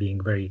attack and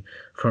being very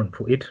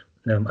front-footed.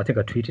 I think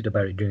I tweeted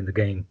about it during the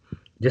game.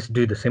 Just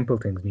do the simple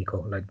things,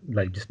 Nico.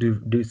 Like just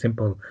do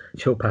simple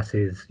short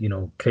passes.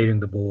 Clearing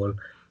the ball.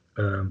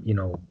 Um, you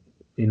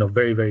know,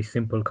 very very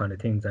simple kind of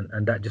things,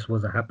 and that just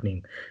wasn't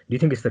happening. Do you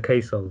think it's the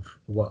case of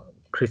what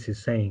Chris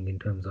is saying in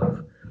terms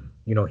of,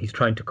 he's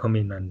trying to come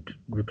in and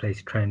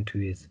replace Trent,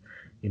 who is,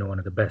 one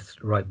of the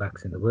best right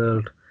backs in the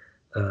world,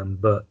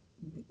 but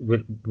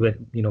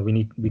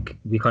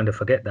we kind of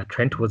forget that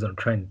Trent wasn't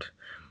Trent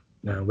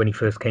when he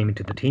first came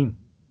into the team.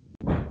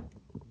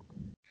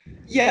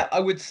 Yeah, I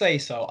would say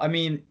so. I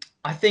mean,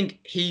 I think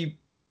he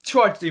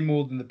tried to do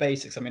more than the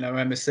basics. I mean, I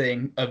remember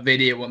seeing a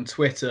video on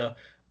Twitter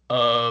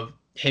of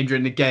him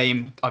during the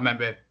game. I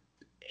remember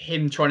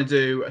him trying to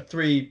do a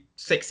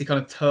 360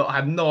 kind of turn. I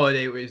had no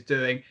idea what he was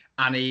doing,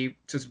 and he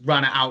just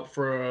ran it out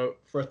for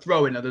a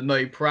throw in under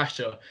no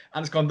pressure.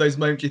 And it's kind of those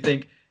moments you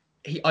think,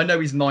 I know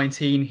he's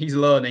 19, he's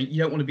learning.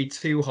 You don't want to be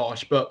too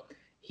harsh, but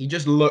he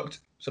just looked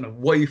sort of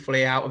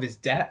woefully out of his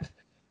depth.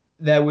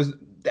 There was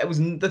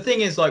the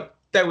thing is, like,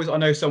 I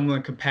know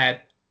someone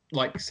compared,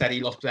 like, said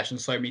he lost possession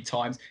so many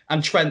times,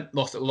 and Trent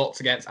lost it lots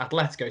against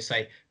Atletico,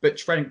 say, but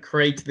Trent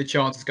created the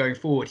chances going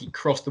forward. He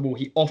crossed the ball,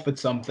 he offered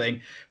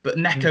something, but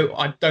Neco,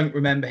 I don't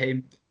remember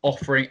him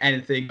offering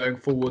anything going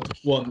forward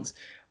once.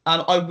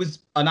 And I was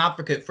an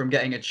advocate for him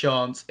getting a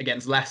chance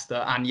against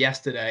Leicester and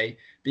yesterday,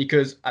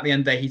 because at the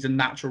end of the day, he's a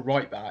natural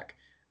right back.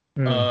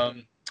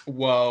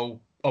 Well,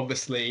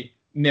 obviously,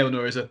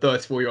 Milner is a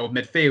 34-year-old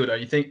midfielder.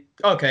 You think,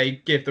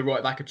 okay, give the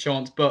right back a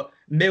chance. But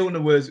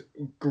Milner was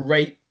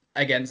great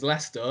against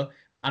Leicester,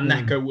 and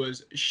Neco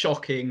was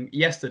shocking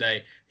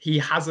yesterday. He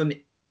hasn't,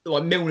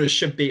 like, Milner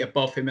should be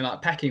above him in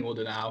that pecking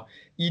order now.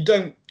 You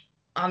don't,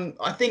 and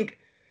I think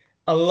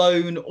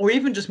alone, or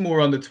even just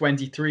more under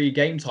 23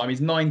 game time,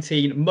 he's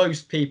 19.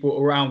 Most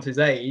people around his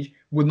age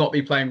would not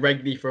be playing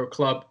regularly for a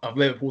club of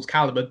Liverpool's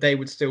caliber. They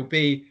would still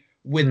be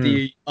with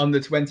the under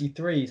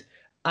 23s.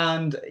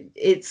 And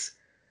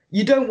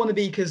you don't want to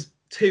be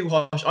too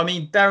harsh. I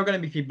mean, there are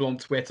going to be people on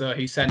Twitter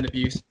who send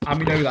abuse, and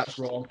we know that's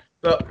wrong.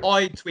 But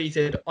I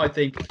tweeted, I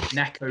think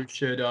Neco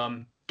should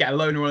get a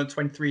loaner on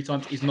 23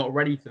 times. He's not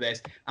ready for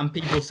this. And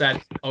people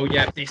said, oh,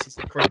 yeah, this is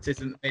the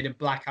criticism that made him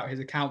black out his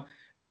account.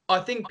 I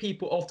think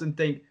people often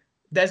think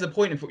there's a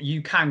point in football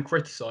you can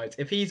criticise.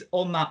 If he's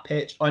on that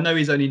pitch, I know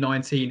he's only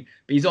 19,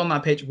 but he's on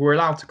that pitch, we're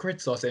allowed to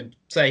criticise him.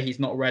 Say he's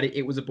not ready,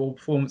 it was a poor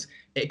performance.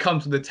 It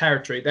comes with the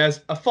territory.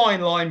 There's a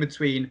fine line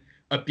between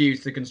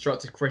abuse and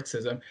constructive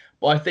criticism.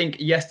 But I think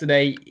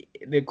yesterday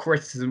the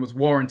criticism was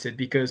warranted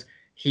because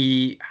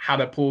he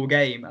had a poor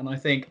game. And I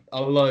think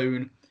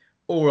alone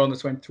or on the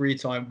 23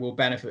 time will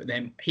benefit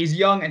him. He's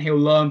young and he'll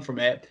learn from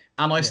it.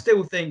 And I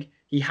still think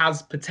he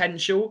has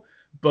potential,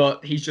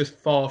 but he's just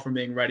far from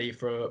being ready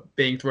for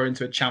being thrown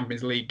into a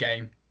Champions League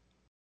game.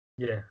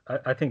 Yeah,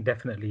 I think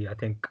definitely. I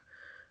think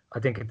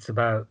it's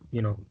about,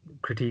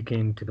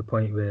 critiquing to the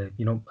point where,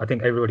 I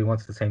think everybody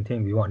wants the same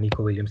thing. We want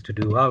Nico Williams to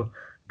do well.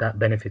 That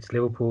benefits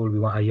Liverpool. We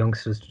want our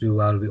youngsters to do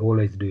well. We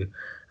always do.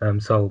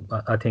 So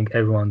I think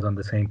everyone's on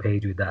the same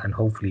page with that. And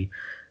hopefully,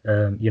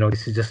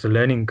 this is just a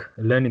learning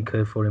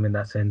curve for him in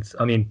that sense.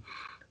 I mean,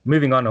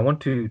 moving on,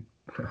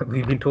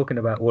 we've been talking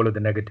about all of the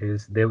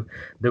negatives. There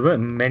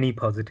weren't many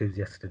positives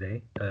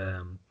yesterday.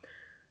 An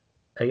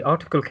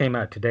article came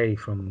out today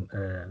from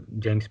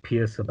James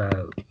Pearce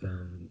about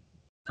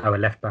our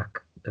left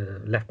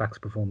back's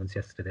performance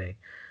yesterday.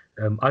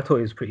 I thought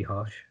it was pretty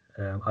harsh.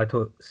 I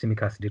thought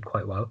Tsimikas did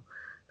quite well.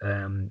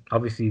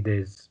 Obviously,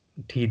 there's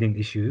teething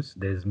issues.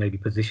 There's maybe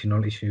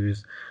positional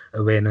issues,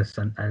 awareness,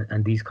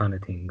 and these kind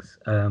of things.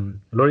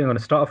 Laurie, I'm going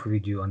to start off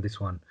with you on this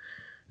one.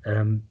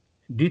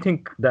 Do you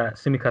think that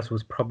Tsimikas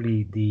was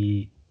probably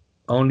the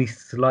only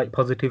slight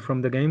positive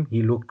from the game?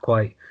 He looked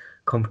quite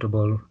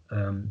comfortable.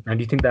 And do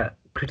you think that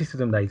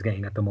criticism that he's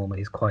getting at the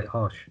moment is quite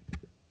harsh?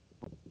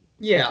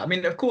 Yeah, I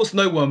mean, of course,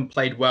 no one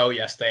played well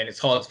yesterday, and it's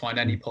hard to find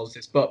any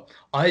positives. But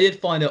I did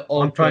find it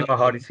odd. I'm trying my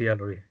hardest here,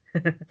 Laurie.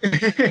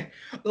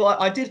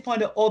 I did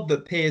find it odd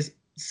that Piers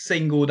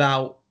singled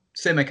out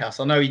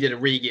Tsimikas. I know he did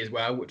Origi as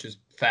well, which is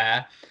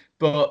fair.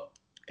 But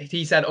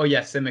he said, oh,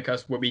 yes,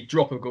 Tsimikas will be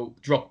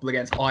droppable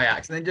against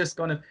Ajax. And then just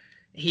kind of,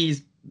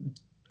 he's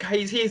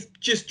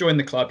just joined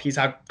the club. He's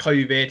had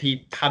COVID.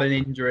 He had an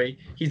injury.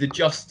 He's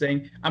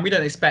adjusting. And we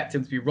don't expect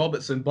him to be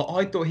Robertson. But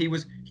I thought he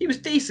was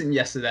decent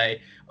yesterday.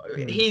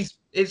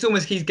 It's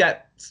almost he's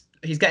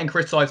getting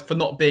criticised for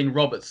not being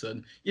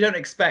Robertson. You don't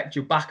expect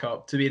your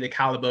backup to be the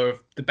caliber of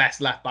the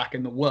best left back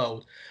in the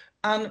world.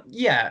 And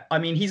yeah, I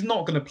mean, he's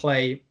not going to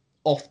play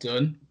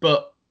often,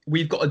 but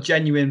we've got a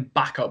genuine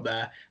backup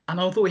there.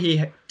 And I thought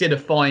he did a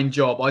fine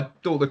job. I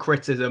thought the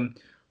criticism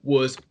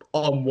was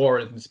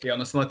unwarranted, to be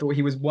honest. And I thought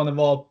he was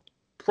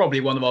probably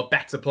one of our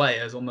better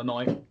players on the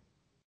night.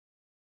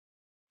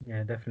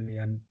 Yeah, definitely.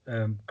 And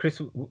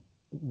Chris,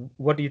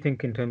 what do you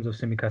think in terms of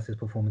Tsimikas'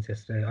 performance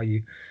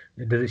yesterday?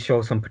 Does it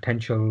show some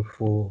potential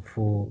for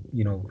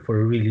a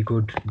really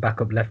good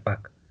backup left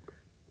back?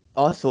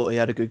 I thought he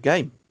had a good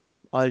game.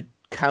 I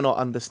cannot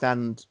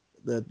understand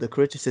the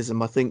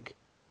criticism. I think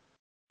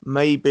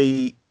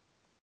it's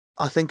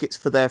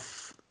for their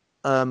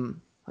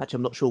Actually,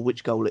 I'm not sure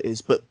which goal it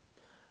is, but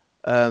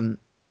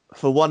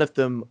for one of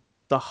them,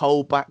 the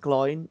whole back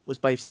line was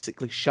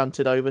basically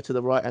shunted over to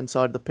the right-hand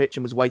side of the pitch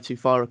and was way too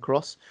far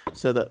across,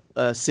 so that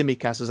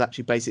Tsimikas was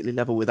actually basically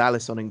level with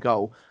Alisson in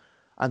goal.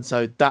 And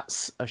so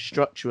that's a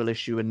structural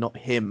issue and not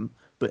him,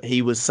 but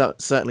he was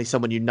certainly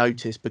someone you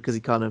noticed because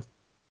he kind of,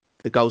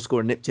 the goal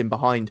scorer nipped him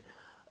behind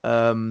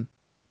him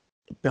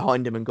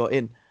and got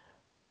in.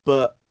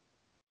 But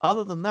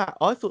other than that,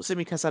 I thought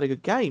Tsimikas had a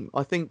good game.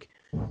 I think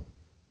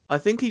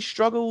he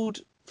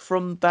struggled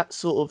from that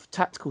sort of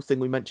tactical thing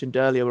we mentioned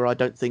earlier, where I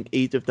don't think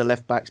either of the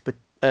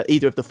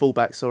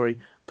fullbacks,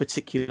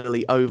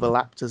 particularly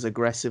overlapped as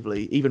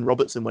aggressively. Even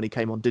Robertson, when he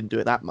came on, didn't do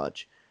it that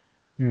much.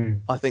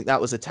 I think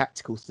that was a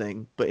tactical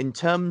thing. But in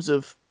terms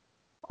of,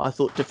 I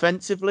thought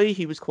defensively,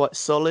 he was quite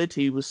solid.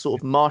 He was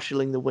sort of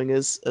marshalling the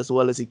wingers as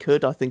well as he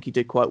could. I think he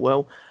did quite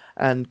well.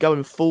 And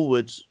going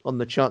forward on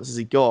the chances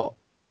he got,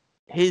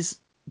 his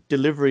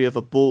delivery of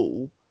a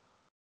ball,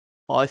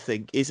 I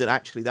think, isn't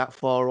actually that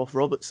far off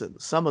Robertson.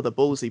 Some of the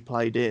balls he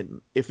played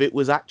in, if it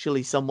was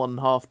actually someone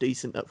half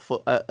decent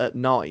at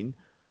 9,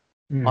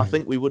 I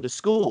think we would have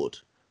scored,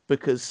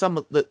 because some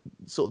of the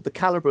sort of the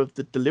caliber of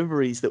the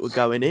deliveries that were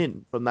going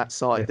in from that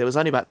side, there was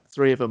only about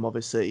 3 of them,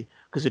 obviously,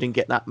 because we didn't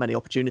get that many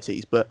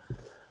opportunities. But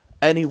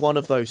any one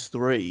of those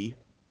 3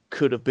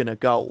 could have been a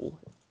goal.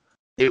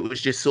 It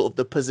was just sort of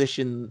the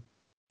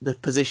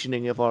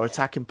positioning of our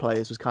attacking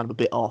players was kind of a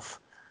bit off.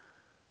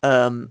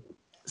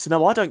 So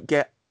no, I don't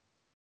get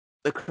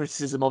the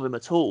criticism of him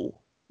at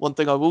all. One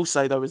thing I will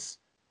say, though, is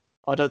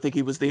I don't think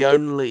he was the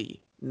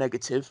only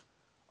negative.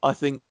 I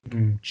think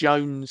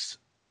Jones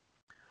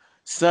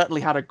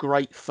certainly had a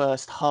great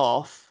first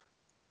half.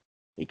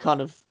 He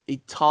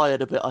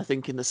tired a bit, I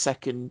think, in the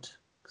second,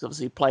 because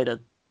obviously he played a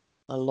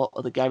lot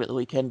of the game at the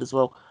weekend as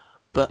well.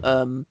 But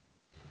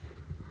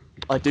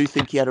I do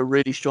think he had a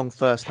really strong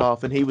first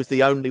half, and he was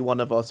the only one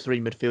of our 3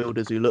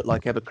 midfielders who looked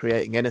like ever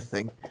creating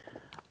anything.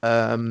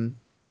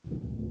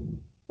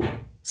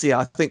 So yeah,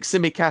 I think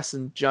Tsimikas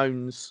and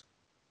Jones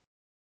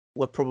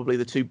were probably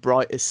the 2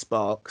 brightest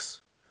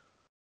sparks.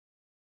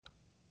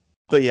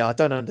 But yeah, I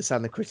don't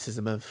understand the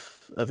criticism of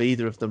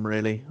either of them,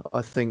 really.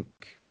 I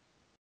think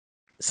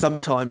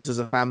sometimes as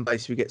a fan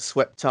base we get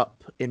swept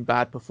up in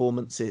bad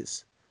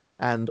performances.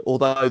 And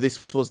although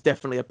this was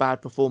definitely a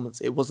bad performance,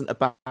 it wasn't a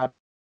bad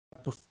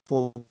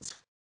performance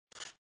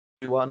for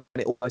everyone.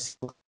 And it always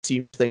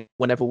seems that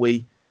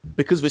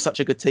because we're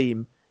such a good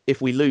team,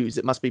 if we lose,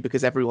 it must be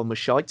because everyone was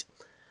shite.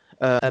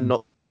 And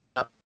not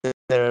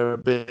their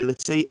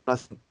ability. I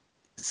think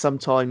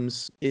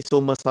sometimes it's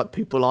almost like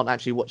people aren't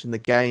actually watching the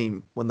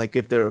game when they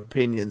give their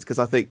opinions, because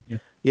I think,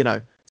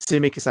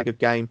 Tsimikas had a good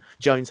game.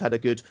 Jones had a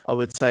good, I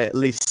would say, at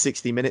least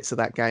 60 minutes of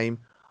that game.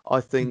 I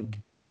think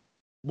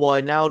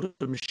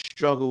Wijnaldum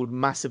struggled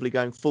massively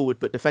going forward,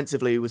 but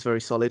defensively he was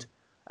very solid,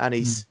 and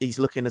he's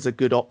looking as a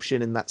good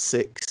option in that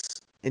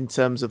 6 in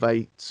terms of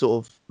a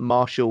sort of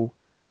Marshall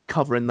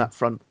covering that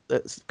front,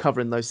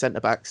 covering those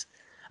centre-backs.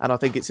 And I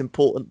think it's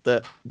important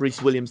that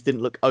Reece Williams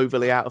didn't look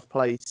overly out of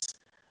place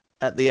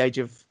at the age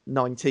of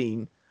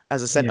 19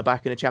 as a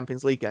centre-back in a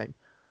Champions League game.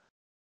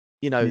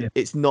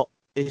 It's not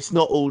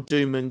all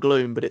doom and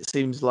gloom, but it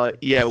seems like,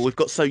 we've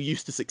got so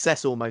used to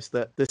success almost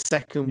that the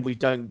second we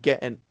don't get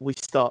and we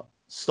start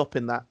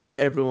stopping that,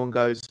 everyone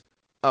goes,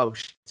 oh,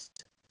 shit,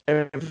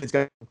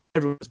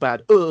 everyone's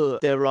bad.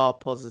 There are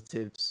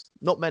positives.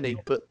 Not many,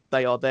 but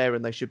they are there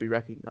and they should be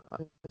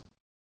recognised.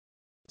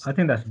 I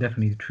think that's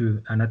definitely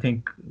true. And I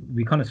think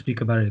we kind of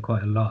speak about it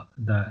quite a lot,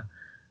 that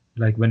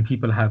like when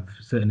people have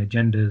certain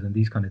agendas and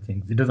these kind of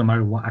things, it doesn't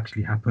matter what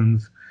actually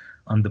happens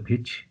on the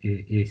pitch.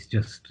 It's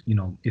just,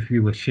 if we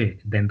were shit,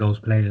 then those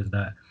players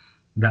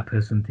that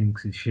person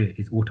thinks is shit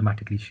is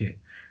automatically shit,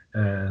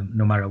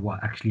 no matter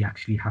what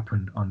actually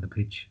happened on the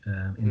pitch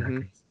in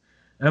that case.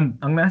 I'm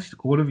going to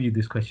ask all of you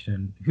this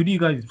question. Who do you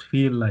guys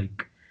feel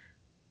like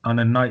on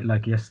a night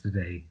like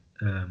yesterday,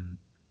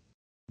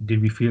 did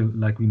we feel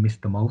like we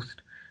missed the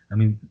most? I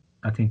mean,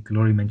 I think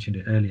Laurie mentioned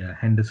it earlier.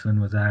 Henderson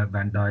was out,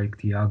 Van Dijk,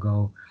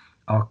 Thiago,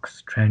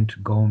 Ox,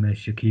 Trent, Gomez,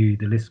 Shaqiri,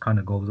 the list kind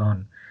of goes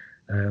on.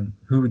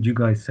 Who would you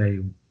guys say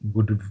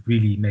would have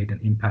really made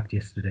an impact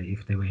yesterday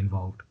if they were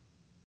involved?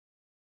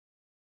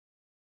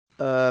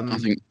 I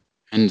think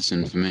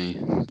Henderson for me,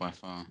 by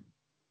far.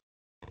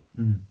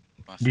 Do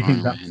you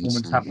think that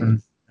performance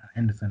happens at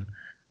Henderson?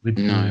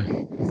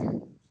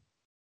 No.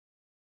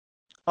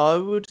 I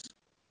would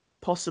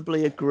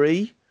possibly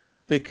agree,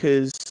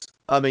 because,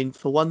 I mean,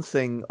 for one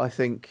thing, I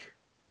think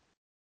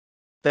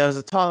there was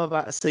a time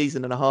about a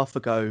season and a half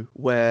ago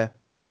where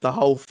the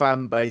whole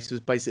fan base was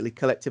basically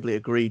collectively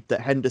agreed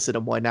that Henderson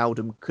and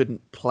Wijnaldum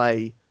couldn't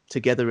play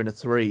together in a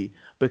 3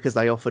 because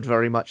they offered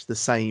very much the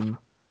same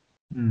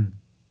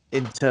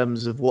in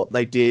terms of what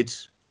they did.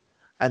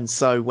 And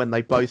so when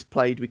they both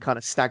played, we kind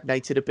of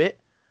stagnated a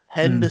bit.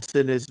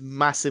 Henderson has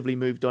massively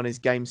moved on his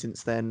game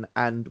since then,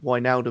 and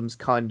Wijnaldum's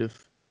kind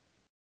of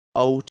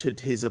altered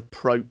his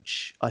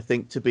approach, I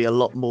think, to be a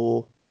lot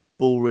more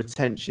ball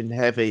retention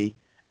heavy,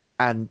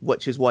 and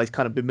which is why he's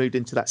kind of been moved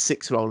into that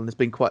 6 role and has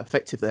been quite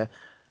effective there.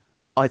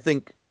 I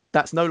think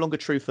That's no longer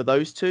true for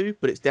those two,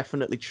 but it's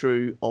definitely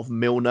true of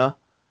Milner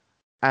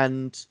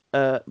and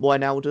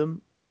Wijnaldum.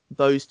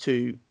 Those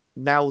two,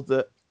 now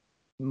that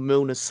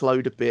Milner's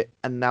slowed a bit,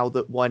 and now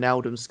that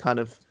Wijnaldum's kind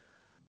of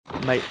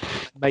made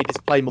his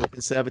play more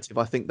conservative,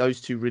 I think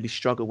those two really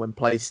struggle when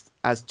placed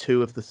as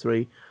two of the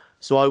three.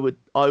 So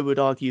I would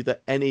argue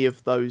that any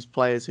of those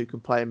players who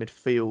can play in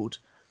midfield,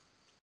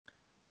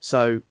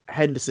 so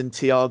Henderson,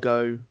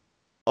 Thiago,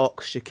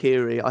 Ox,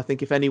 Shaqiri, I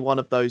think if any one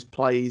of those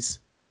plays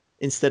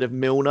instead of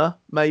Milner,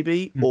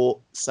 maybe, or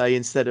say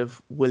instead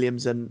of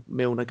Williams and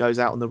Milner goes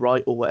out on the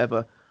right or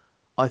whatever,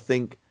 I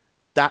think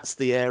that's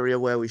the area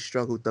where we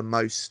struggled the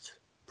most,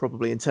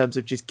 probably, in terms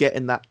of just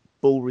getting that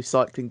ball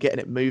recycling, getting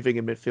it moving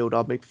in midfield.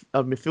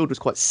 Our midfield was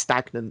quite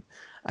stagnant,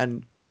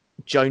 and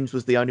Jones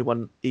was the only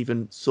one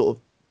even sort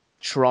of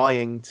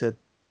trying to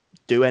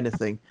do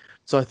anything.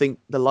 So I think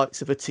the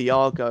likes of a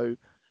Thiago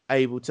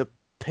able to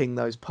ping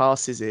those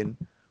passes in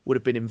would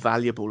have been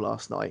invaluable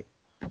last night.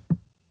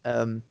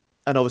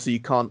 And obviously you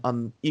can't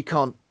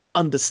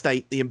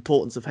understate the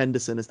importance of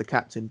Henderson as the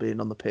captain being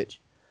on the pitch.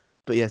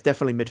 But yeah,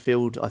 definitely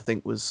midfield I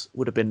think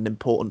would have been an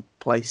important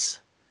place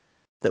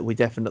that we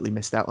definitely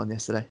missed out on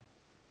yesterday.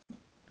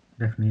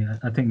 Definitely.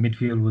 I think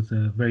midfield was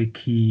a very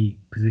key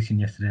position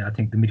yesterday. I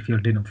think the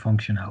midfield didn't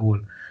function at all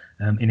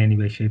in any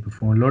way, shape or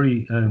form.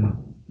 Laurie,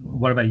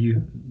 what about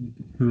you?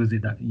 Who was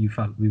it that you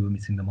felt we were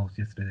missing the most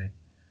yesterday?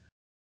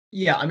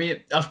 Yeah, I mean,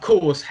 of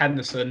course,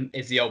 Henderson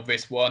is the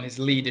obvious one. His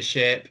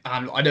leadership,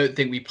 and I don't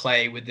think we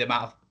play with the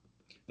amount of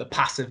the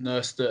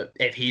passiveness that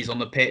if he's on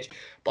the pitch.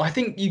 But I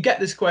think you get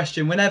this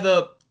question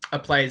whenever a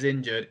player's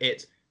injured.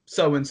 It's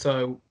so and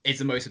so is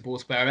the most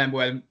important player. I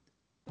remember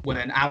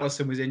when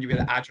Alisson was injured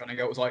with Adrian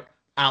ago, it was like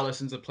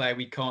Alisson's a player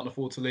we can't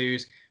afford to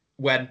lose.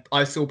 When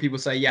I saw people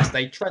say yes,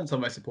 Trent's our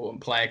most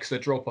important player because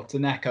of drop off to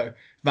Neco,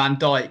 Van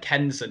Dijk,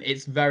 Henderson.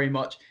 It's very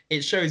much,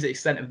 it shows the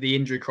extent of the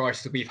injury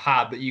crisis that we've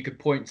had, that you could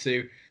point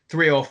to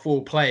 3 or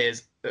 4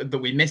 players that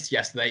we missed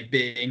yesterday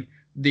being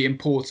the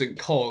important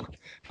cog.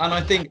 And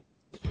I think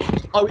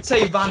I would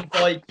say Van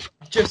Dijk,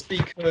 just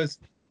because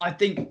I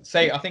think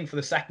for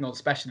the second one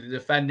especially, the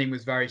defending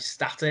was very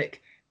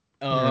static.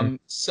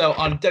 So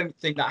I don't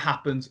think that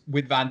happens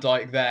with Van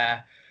Dijk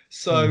there.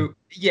 So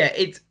yeah,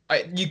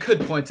 you could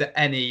point to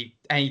any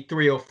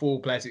 3 or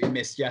 4 players that we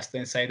missed yesterday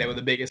and say they were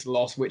the biggest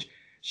loss, which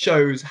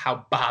shows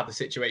how bad the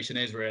situation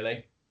is,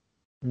 really.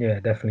 Yeah,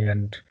 definitely.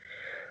 And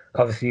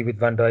obviously with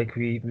Van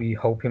Dijk, we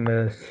hope him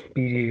a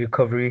speedy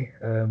recovery.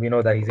 We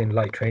know that he's in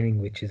light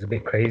training, which is a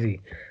bit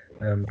crazy,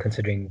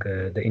 considering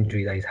the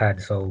injury that he's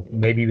had. So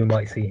maybe we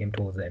might see him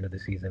towards the end of the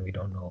season. We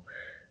don't know.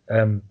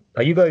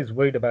 Are you guys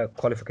worried about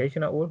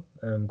qualification at all,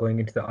 going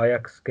into the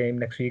Ajax game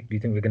next week? Do you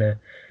think we're going to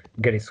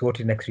get it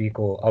sorted next week,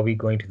 or are we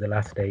going to the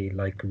last day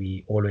like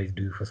we always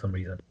do for some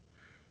reason?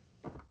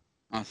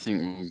 I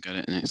think we'll get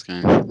it next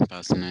game,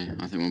 personally.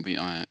 I think we'll beat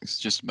Ajax.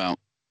 Just about,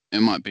 it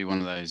might be one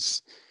of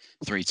those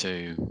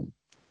 3-2,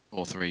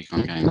 4-3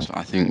 kind of games, but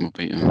I think we'll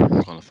beat them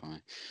and qualify.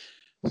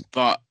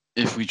 But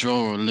if we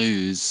draw or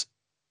lose,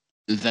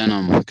 then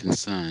I'm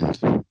concerned.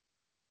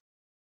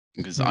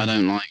 Because I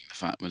don't like the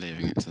fact we're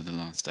leaving it to the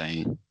last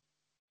day.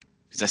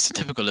 Because that's a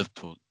typical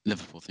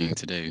Liverpool thing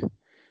to do.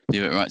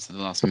 Do it right to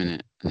the last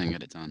minute and then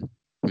get it done.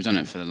 We've done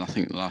it for, I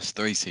think, the last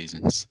 3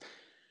 seasons.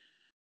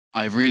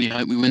 I really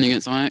hope we win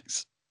against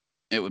Ajax.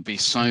 It would be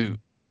so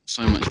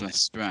much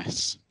less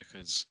stress,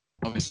 because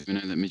obviously we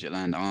know that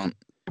Midtjylland aren't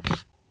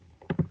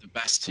the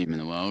best team in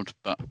the world,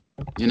 but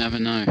you never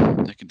know.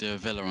 They could do a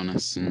Villa on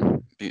us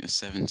and beat us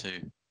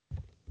 7-2.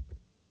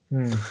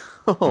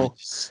 Oh,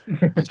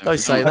 don't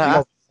say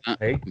that.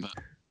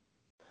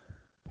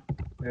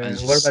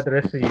 What about the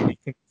rest of you? Do you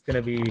think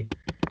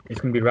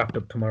it's gonna be wrapped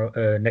up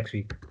tomorrow, next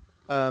week?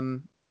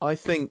 I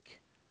think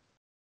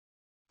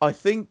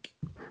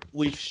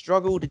we've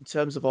struggled in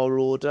terms of our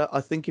order.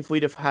 I think if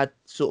we'd have had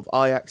sort of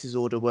Ajax's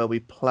order where we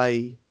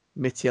play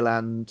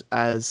Midtjylland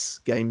as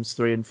games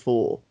 3 and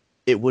 4,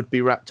 it would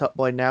be wrapped up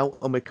by now.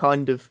 And we're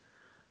kind of,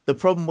 the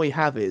problem we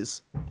have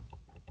is,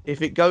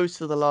 if it goes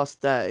to the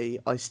last day,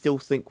 I still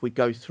think we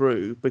go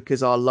through,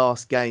 because our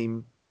last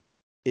game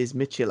is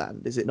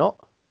Midtjylland, is it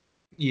not?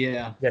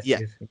 Yeah.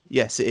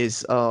 Yes, it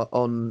is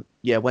on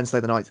Wednesday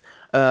the 9th.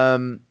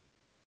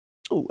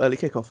 Early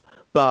kickoff.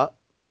 But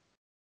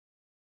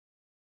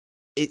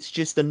it's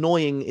just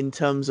annoying in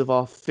terms of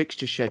our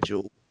fixture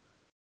schedule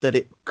that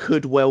it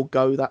could well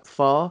go that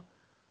far.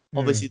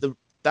 Obviously,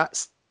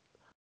 that's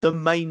the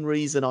main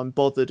reason I'm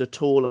bothered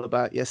at all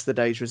about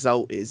yesterday's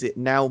result. Is it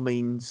now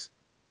means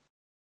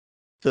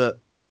that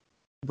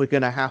we're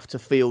going to have to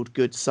field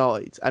good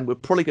sides, and we're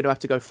probably going to have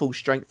to go full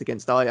strength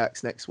against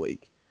Ajax next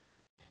week,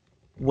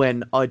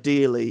 when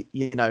ideally,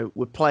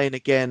 we're playing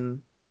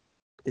again,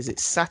 is it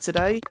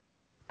Saturday?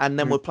 And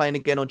then we're playing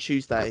again on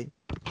Tuesday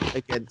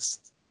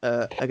against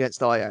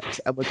Ajax,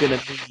 and we're going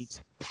to need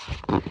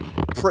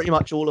pretty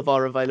much all of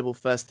our available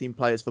first team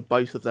players for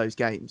both of those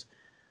games,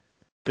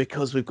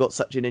 because we've got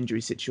such an injury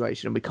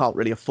situation and we can't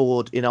really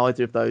afford in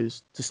either of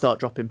those to start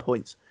dropping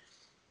points.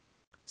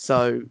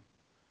 So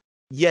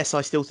yes,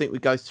 I still think we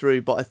go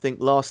through, but I think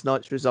last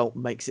night's result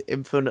makes it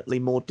infinitely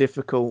more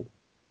difficult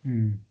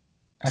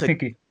I to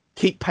think it.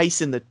 keep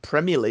pace in the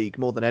Premier League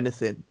more than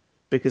anything,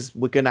 because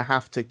we're going to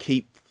have to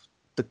keep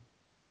the,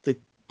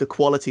 the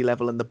quality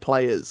level and the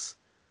players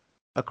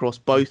across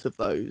both of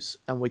those,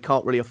 and we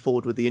can't really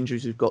afford, with the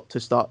injuries we've got, to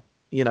start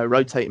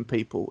rotating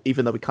people,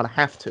 even though we kind of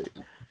have to.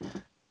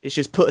 It's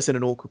just put us in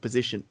an awkward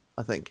position,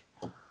 I think.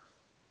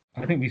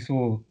 I think we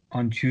saw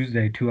on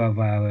Tuesday two of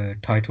our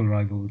title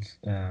rivals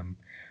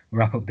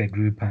wrap up their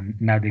group, and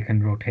now they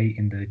can rotate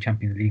in the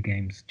Champions League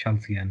games,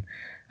 Chelsea and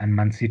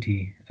Man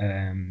City.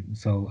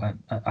 So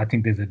I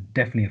think there's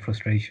definitely a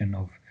frustration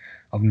of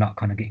not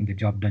kind of getting the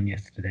job done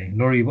yesterday.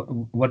 Laurie,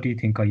 what do you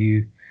think? Are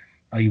you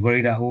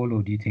worried at all,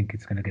 or do you think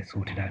it's going to get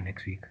sorted out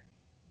next week?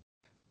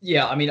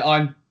 Yeah, I mean,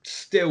 I'm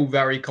still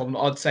very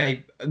confident. I'd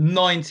say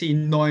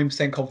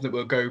 99% confident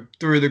we'll go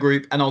through the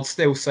group, and I'd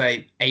still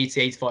say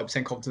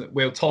 85% confident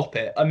we'll top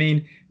it. I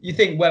mean, you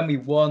think when we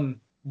won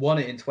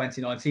it in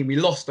 2019, we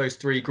lost those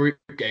 3 group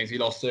games. We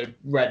lost to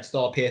Red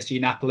Star,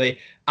 PSG, Napoli,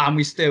 and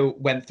we still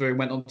went through and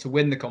went on to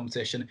win the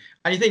competition.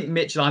 And you think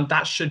Midtjylland,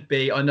 that should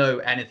be, I know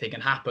anything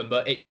can happen,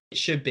 but it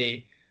should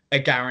be a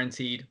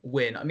guaranteed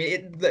win. I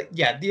mean,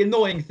 the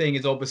annoying thing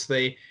is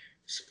obviously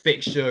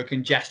fixture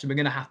congestion. We're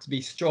going to have to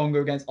be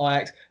stronger against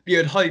Ajax. But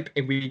you'd hope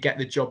if we get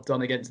the job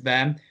done against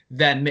them,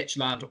 then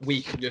Midtjylland,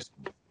 we can just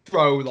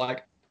throw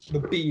like the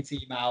B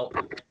team out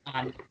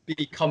and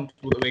be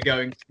comfortable that we're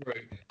going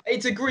through.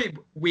 It's a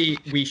group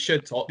we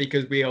should top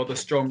because we are the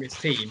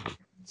strongest team.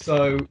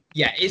 So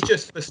yeah, it's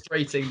just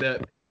frustrating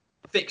that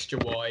fixture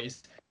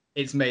wise,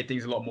 it's made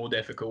things a lot more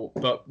difficult.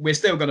 But we're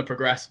still going to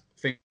progress.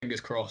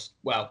 Fingers crossed.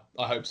 Well,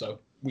 I hope so.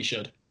 We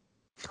should.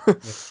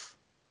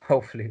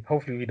 Hopefully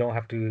we don't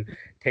have to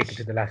take it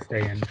to the last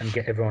day and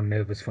get everyone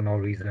nervous for no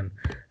reason.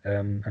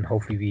 And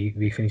hopefully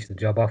we finish the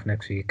job off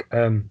next week.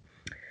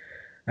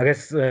 I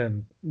guess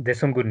there's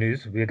some good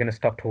news. We're going to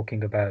stop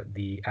talking about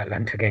the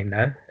Atalanta game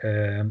now.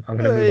 I'm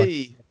going to move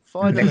on.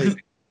 Finally,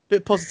 bit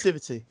of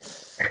positivity.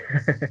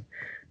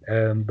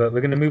 But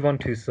we're going to move on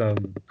to some,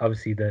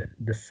 obviously,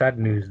 the sad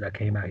news that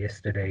came out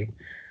yesterday.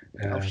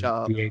 Shut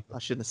up. I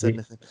shouldn't have said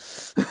anything.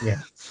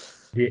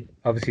 Yeah.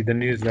 Obviously, the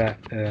news that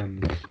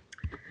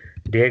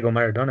Diego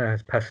Maradona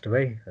has passed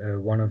away,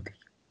 one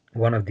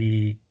of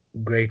the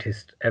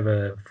greatest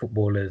ever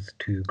footballers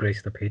to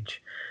grace the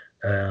pitch.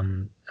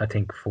 I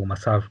think for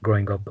myself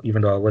growing up,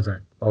 even though I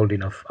wasn't old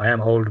enough, I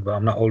am old, but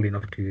I'm not old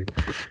enough to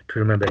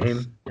remember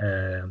him.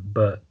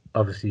 But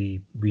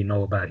obviously we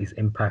know about his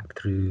impact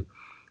through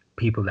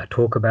people that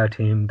talk about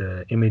him,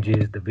 the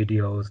images, the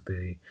videos,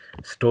 the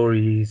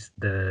stories,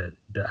 the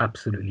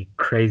absolutely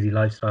crazy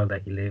lifestyle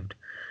that he lived.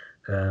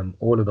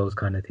 All of those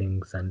kind of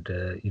things, and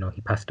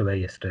he passed away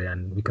yesterday,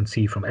 and we can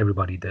see from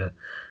everybody the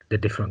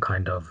different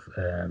kind of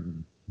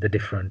the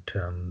different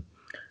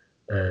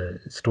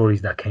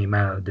stories that came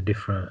out, the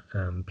different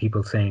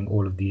people saying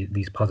all of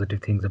these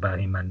positive things about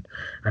him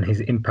and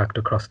his impact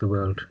across the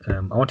world. I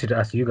wanted to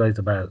ask you guys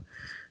about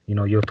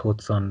your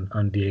thoughts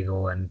on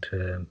Diego, and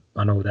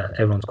I know that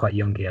everyone's quite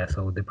young here,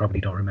 so they probably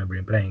don't remember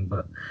him playing,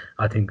 but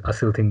I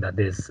still think that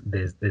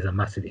there's a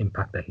massive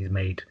impact that he's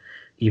made,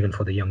 even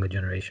for the younger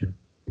generation.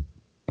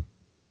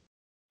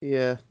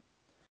 Yeah,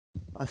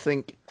 I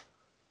think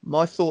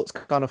my thoughts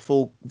kind of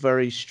fall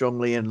very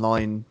strongly in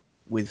line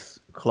with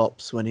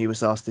Klopp's when he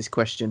was asked this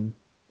question,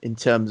 in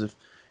terms of,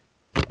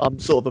 I'm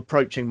sort of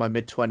approaching my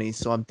mid-20s,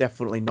 so I'm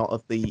definitely not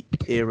of the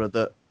era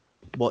that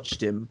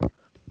watched him.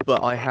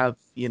 But I have,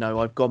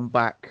 I've gone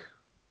back,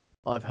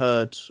 I've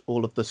heard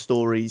all of the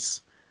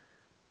stories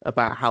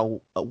about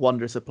how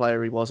wondrous a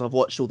player he was. I've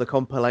watched all the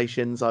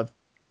compilations, I've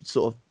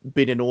sort of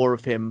been in awe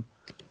of him.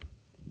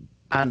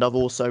 And I've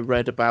also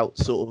read about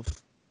sort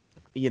of,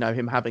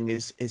 him having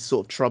his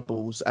sort of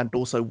troubles, and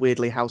also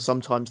weirdly how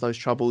sometimes those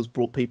troubles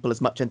brought people as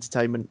much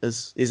entertainment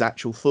as his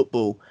actual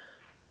football.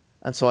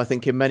 And so I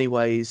think in many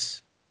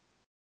ways,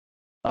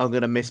 I'm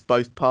going to miss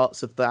both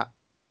parts of that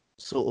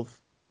sort of.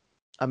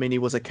 I mean, he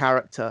was a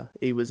character,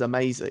 he was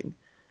amazing,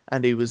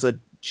 and he was a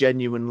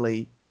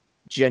genuinely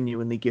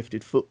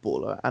gifted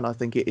footballer. And I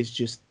think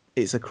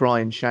it's a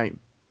crying shame.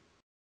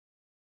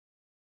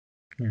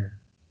 Yeah.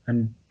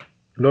 And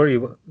Laurie,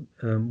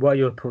 what are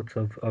your thoughts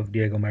of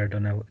Diego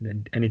Maradona?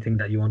 Anything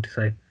that you want to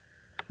say?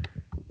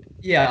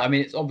 Yeah, I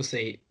mean, it's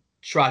obviously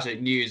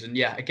tragic news, and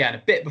yeah, again,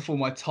 a bit before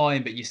my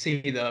time, but you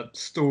see the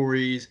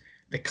stories,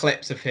 the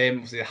clips of him,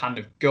 obviously the hand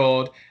of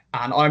God.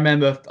 And I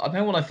remember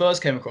when I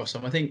first came across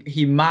him, I think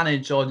he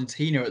managed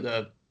Argentina at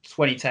the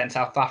 2010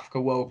 South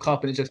Africa World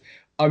Cup, and it's just,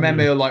 I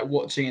remember like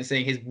watching and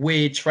seeing his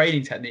weird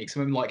training techniques.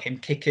 I remember like him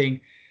kicking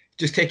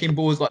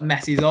balls like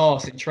Messi's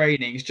arse in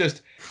training. It's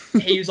just,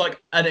 he was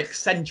like an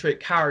eccentric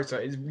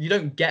character. You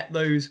don't get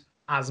those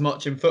as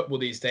much in football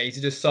these days.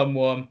 He's just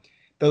someone,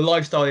 the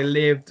lifestyle he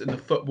lived and the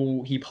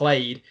football he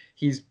played,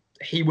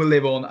 he will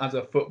live on as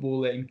a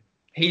footballing.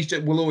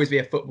 Will always be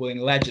a footballing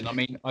legend. I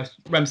mean, I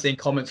remember seeing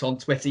comments on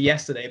Twitter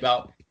yesterday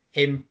about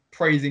him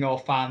praising our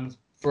fans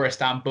for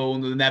Istanbul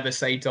and the never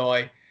say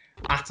die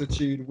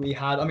attitude we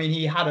had. I mean,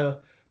 he had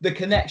the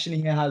connection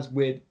he has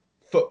with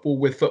football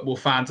with football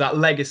fans. That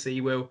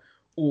legacy will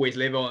always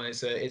live on.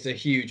 It's a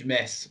huge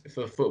miss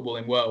for the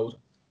footballing world.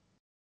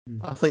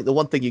 I think the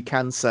one thing you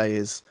can say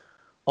is,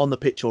 on the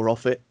pitch or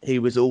off it, he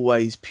was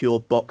always pure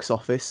box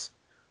office,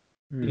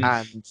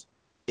 and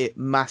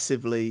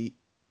the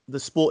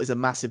sport is a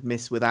massive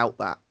miss without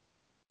that.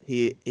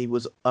 He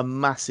was a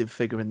massive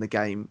figure in the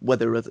game,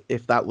 whether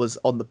if that was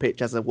on the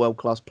pitch as a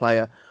world-class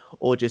player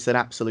or just an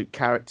absolute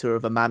character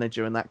of a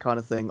manager and that kind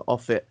of thing.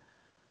 Off it,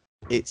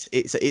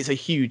 it's a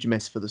huge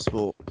miss for the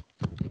sport.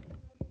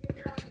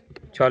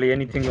 Charlie,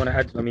 anything you want to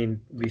add? I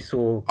mean, we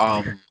saw.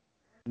 I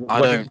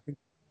what don't did you think?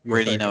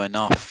 really Sorry. know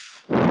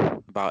enough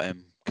about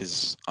him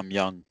because I'm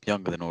younger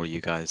than all of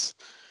you guys.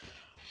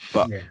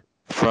 But Yeah.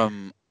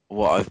 from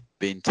what I've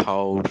been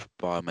told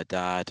by my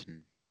dad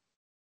and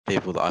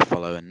people that I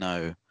follow and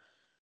know,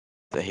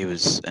 that he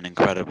was an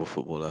incredible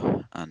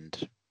footballer,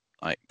 and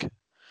like,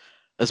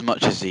 as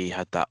much as he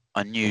had that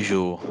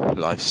unusual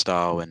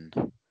lifestyle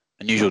and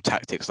unusual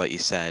tactics, like you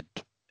said,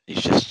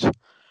 he's just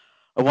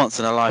a once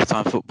in a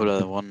lifetime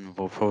footballer. One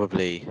will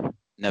probably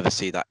never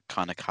see that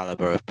kind of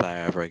caliber of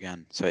player ever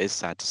again. So it is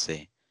sad to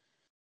see.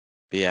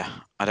 But yeah,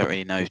 I don't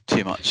really know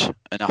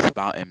enough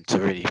about him to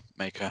really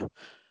make a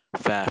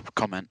fair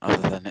comment,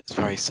 other than it's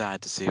very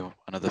sad to see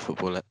another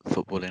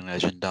footballing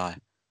legend die.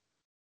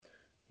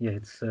 Yeah,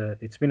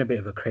 it's been a bit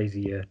of a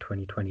crazy year,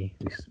 2020.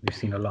 We've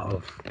seen a lot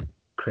of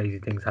crazy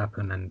things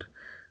happen, and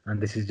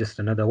this is just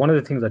another one of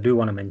the things I do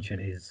want to mention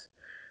is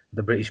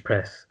the British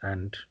press,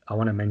 and I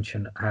want to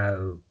mention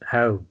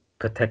how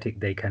pathetic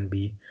they can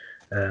be.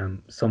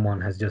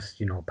 Someone has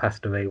just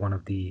passed away, one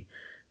of the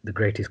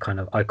greatest kind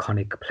of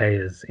iconic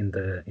players in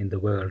the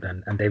world,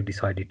 and they've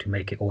decided to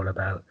make it all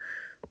about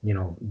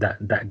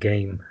that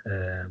game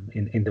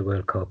in the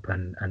World Cup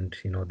and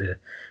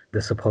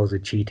the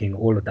supposed cheating,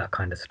 all of that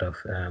kind of stuff.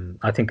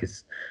 I think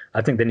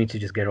they need to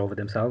just get over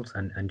themselves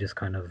and just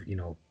kind of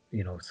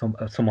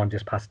someone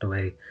just passed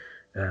away,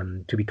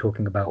 to be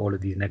talking about all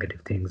of these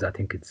negative things. I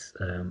think it's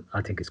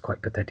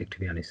quite pathetic, to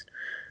be honest.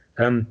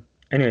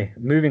 Anyway,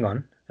 moving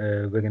on.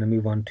 We're going to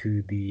move on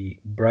to the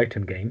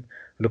Brighton game.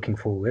 Looking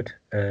forward.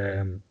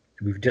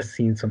 We've just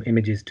seen some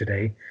images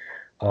today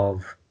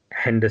of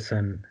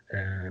Henderson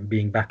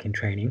being back in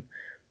training.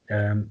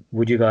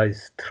 Would you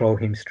guys throw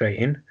him straight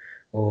in,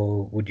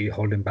 or would you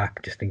hold him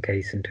back just in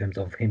case in terms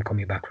of him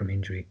coming back from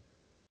injury?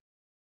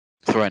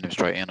 Throwing him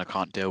straight in. I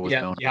can't deal with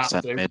Milner in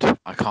centre mid.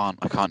 I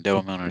can't deal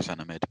with Milner in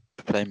centre mid.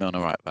 Play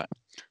Milner right back.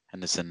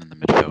 Henderson in the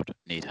midfield.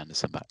 Need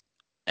Henderson back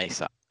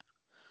ASAP.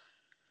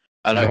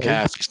 I don't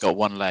care if he's got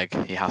one leg.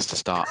 He has to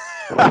start.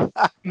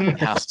 He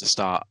has to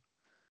start.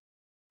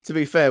 To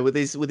be fair, with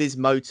his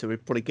motor,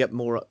 he'd probably get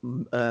more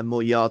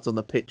yards on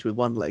the pitch with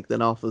one leg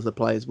than half of the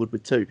players would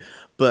with two.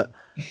 But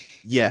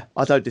yeah,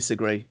 I don't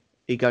disagree.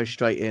 He goes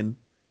straight in.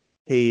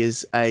 He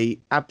is a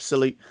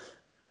absolute.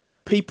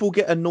 People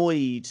get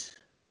annoyed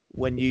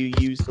when you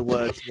use the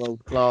words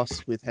world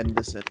class with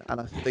Henderson, and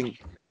I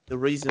think the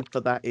reason for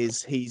that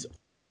is he's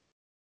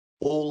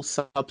all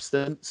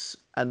substance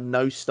and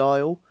no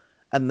style.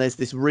 And there's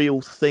this real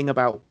thing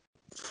about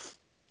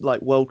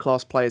like world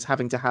class players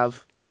having to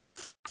have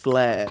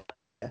flair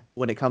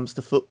when it comes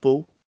to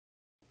football.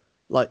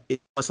 Like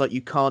it's like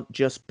you can't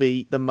just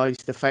be the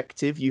most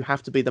effective, you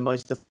have to be the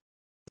most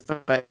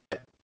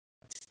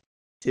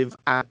effective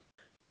at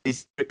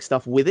this trick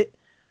stuff with it.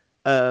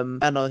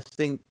 And I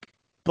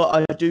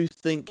do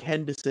think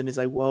Henderson is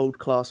a world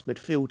class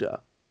midfielder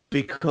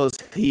because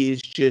he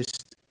is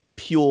just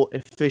pure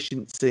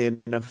efficiency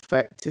and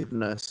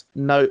effectiveness.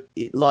 No,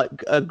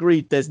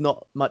 agreed, there's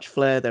not much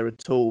flair there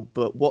at all,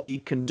 but what he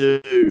can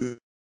do,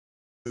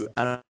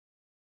 and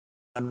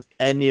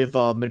any of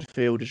our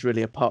midfielders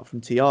really, apart from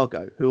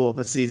Thiago, who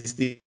obviously is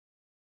the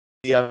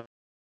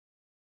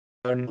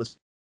only.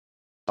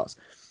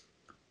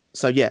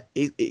 So yeah,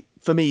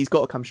 for me, he's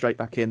got to come straight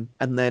back in,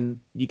 and then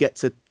you get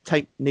to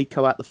take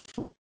Nico out the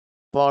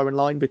firing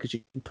line because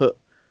you can put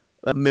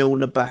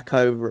Milner back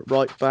over at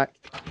right back.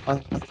 I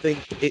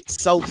think it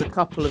solves a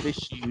couple of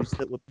issues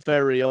that were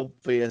very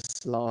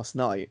obvious last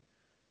night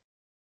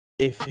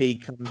if he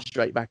comes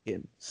straight back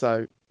in.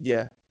 So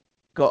yeah,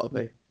 gotta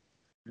be.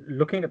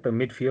 Looking at the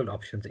midfield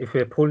options, if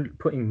we're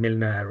putting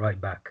Milner at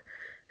right back,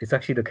 it's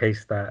actually the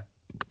case that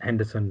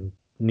Henderson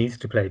needs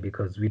to play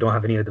because we don't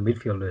have any other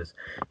midfielders.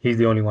 He's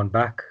the only one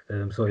back,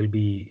 so it'll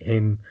be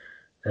him,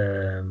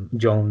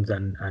 Jones,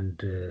 and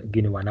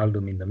Gini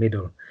Wijnaldum in the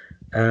middle.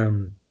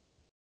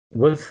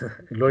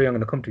 Laurie, I'm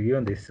going to come to you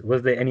on this.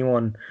 Was there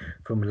anyone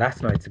from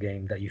last night's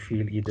game that you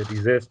feel either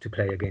deserves to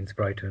play against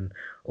Brighton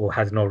or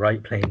has no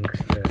right playing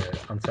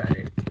on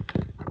Saturday?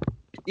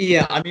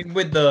 Yeah, I mean,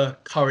 with the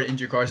current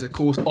injury crisis, of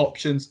course,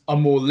 options are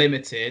more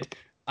limited.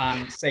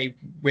 Say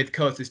with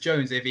Curtis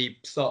Jones, if he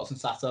starts on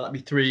Saturday, that'd be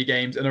 3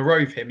 games in a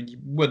row for him, and you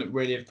wouldn't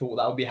really have thought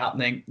that would be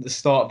happening at the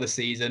start of the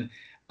season.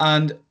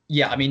 And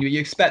yeah, I mean, you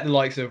expect the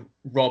likes of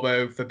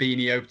Robbo,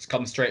 Fabinho to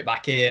come straight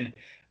back in.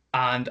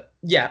 And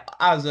yeah,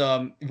 as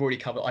we've already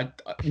covered,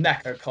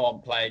 Neco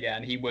can't play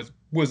again. He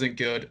wasn't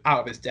good, out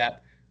of his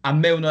depth. And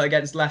Milner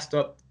against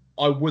Leicester,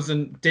 I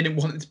didn't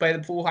want him to play the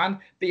beforehand,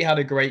 but he had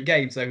a great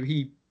game. So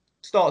he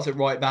starts at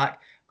right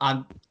back,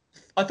 and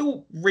I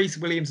thought Reece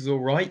Williams was all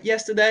right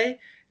yesterday.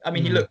 I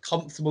mean, he looked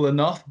comfortable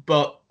enough,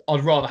 but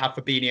I'd rather have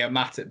Fabinho and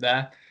Matip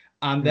there.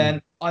 And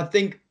then I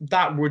think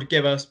that would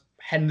give us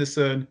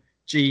Henderson,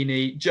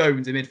 Gini,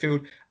 Jones in midfield.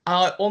 And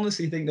I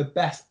honestly think the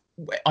best.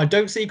 I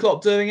don't see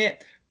Klopp doing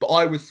it, but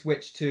I would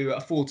switch to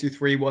a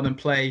 4-2-3-1 and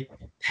play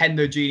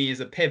Hendo, Gini as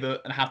a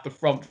pivot and have the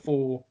front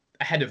four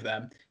ahead of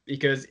them.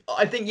 Because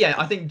I think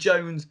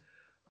Jones,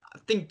 I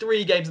think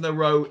 3 games in a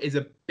row is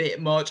a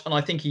bit much, and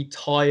I think he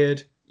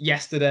tired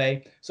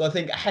yesterday. So I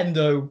think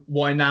Hendo,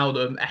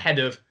 Wijnaldum ahead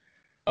of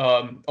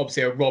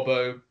obviously a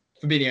Robbo,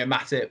 Fabinho,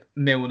 Matip,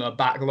 Milner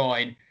back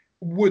line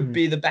would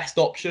be the best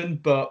option,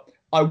 but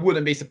I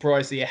wouldn't be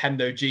surprised to see a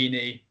Hendo,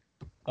 Gini,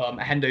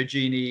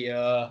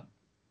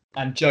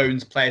 and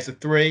Jones play as a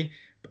 3.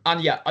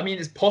 And yeah, I mean,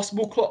 it's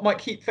possible Klopp might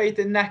keep faith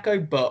in Neco,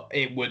 but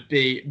it would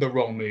be the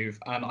wrong move.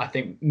 And I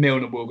think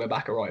Milner will go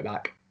back at right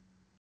back.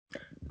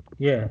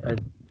 Yeah,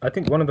 I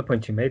think one of the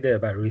points you made there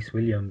about Reece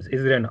Williams,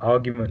 is there an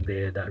argument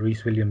there that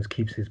Reece Williams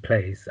keeps his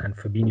place and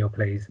Fabinho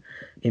plays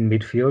in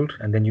midfield,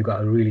 and then you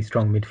got a really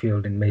strong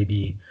midfield in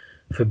maybe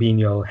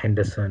Fabinho,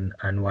 Henderson,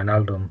 and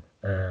Wijnaldum,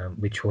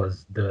 which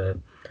was the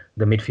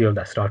midfield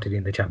that started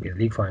in the Champions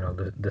League final,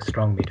 the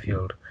strong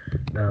midfield.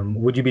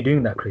 Would you be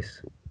doing that,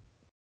 Chris?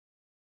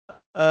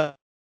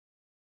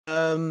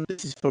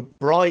 This is for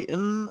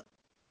Brighton.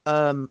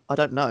 I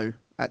don't know,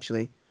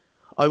 actually.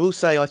 I will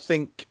say I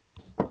think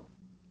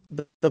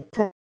the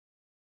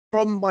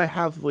problem I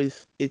have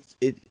with it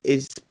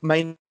is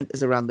mainly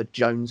is around the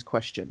Jones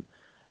question.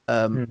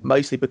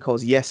 Mostly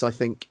because, yes, I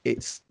think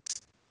it's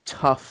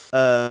tough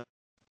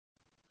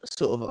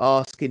sort of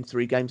asking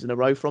 3 games in a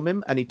row from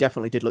him, and he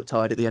definitely did look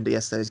tired at the end of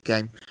yesterday's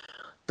game.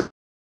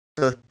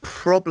 The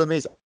problem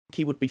is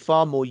he would be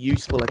far more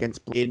useful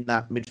against in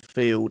that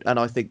midfield, and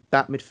I think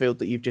that midfield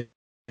that you've just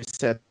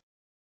said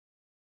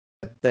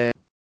there,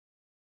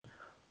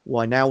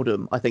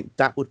 Wijnaldum, I think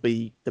that would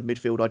be the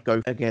midfield I'd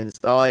go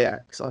against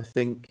Ajax. I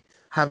think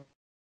having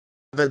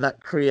that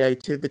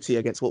creativity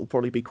against what will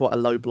probably be quite a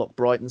low block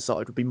Brighton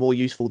side would be more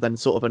useful than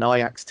sort of an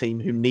Ajax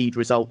team who need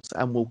results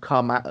and will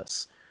come at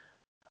us.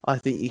 I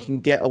think you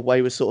can get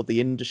away with sort of the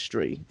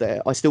industry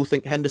there. I still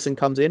think Henderson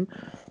comes in,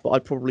 but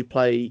I'd probably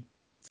play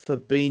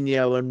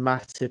Fabinho and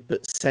Matip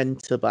at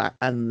centre-back,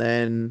 and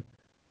then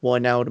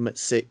Wijnaldum at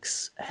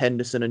 6,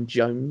 Henderson and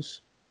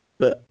Jones.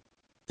 But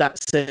that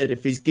said,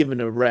 if he's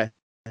given a rest,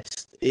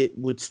 it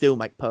would still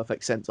make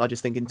perfect sense. I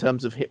just think in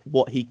terms of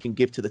what he can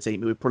give to the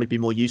team, it would probably be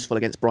more useful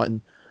against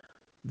Brighton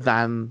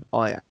than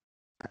Ajax.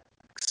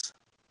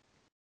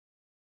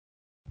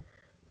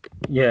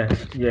 Yeah,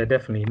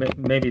 definitely.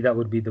 Maybe that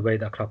would be the way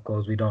that Klopp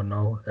goes. We don't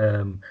know.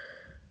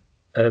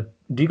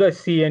 Do you guys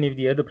see any of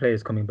the other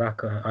players coming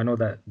back? I know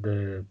that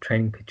the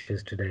training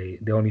pictures today,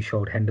 they only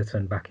showed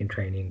Henderson back in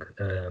training,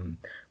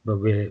 but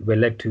we're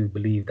led to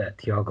believe that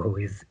Thiago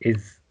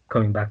is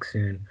coming back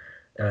soon.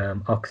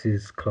 Ox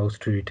is close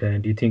to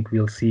return. Do you think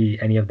we'll see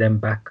any of them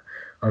back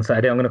on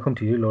Saturday? I'm going to come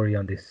to you, Laurie,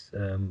 on this.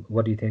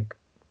 What do you think?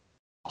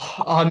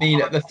 I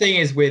mean, the thing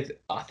is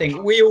I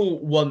think we all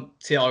want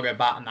Thiago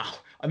back now.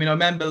 I mean, I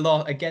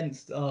remember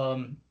against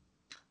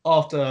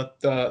after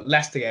the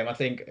Leicester game, I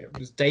think it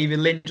was David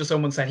Lynch or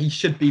someone said he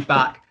should be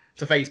back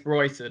to face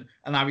Brighton,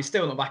 and now he's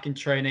still not back in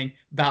training.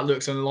 That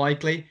looks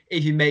unlikely.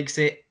 If he makes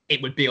it,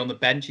 it would be on the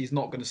bench. He's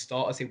not going to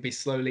start as he'll be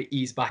slowly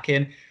eased back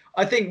in.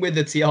 I think with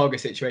the Thiago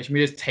situation,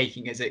 we're just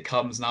taking it as it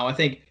comes now. I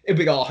think if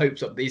we got our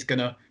hopes up that he's going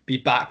to be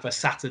back for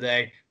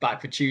Saturday,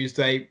 back for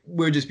Tuesday,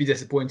 we'll just be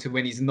disappointed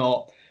when he's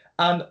not.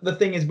 And the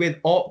thing is with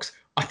Ox,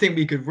 I think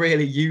we could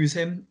really use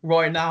him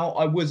right now.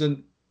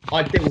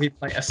 I think he'd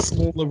play a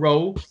smaller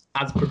role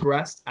as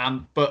progressed,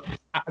 but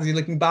as he's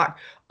looking back,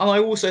 and I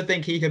also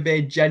think he could be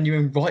a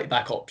genuine right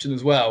back option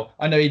as well.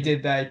 I know he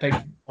did there. He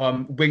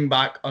played wing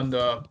back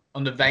under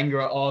Wenger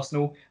at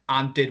Arsenal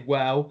and did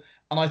well.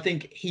 And I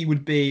think he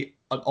would be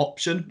an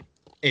option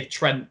if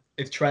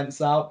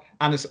Trent's out,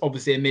 and it's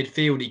obviously in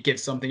midfield he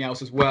gives something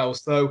else as well.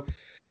 So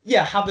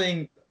yeah,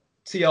 having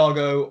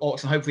Thiago,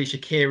 Ox, and hopefully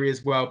Shaqiri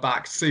as well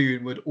back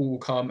soon would all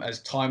come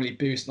as timely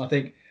boost. And I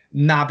think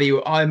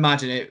Naby, I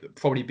imagine it would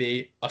probably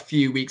be a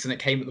few weeks, and it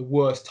came at the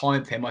worst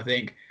time for him, I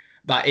think,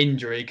 that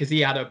injury, because he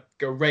had a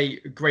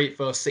great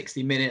first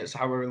 60 minutes,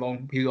 however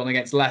long he was on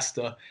against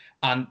Leicester.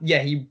 And yeah,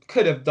 he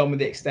could have done with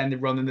the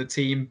extended run in the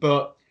team.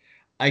 But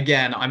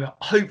again,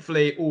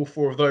 hopefully all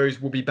 4 of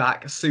those will be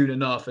back soon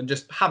enough. And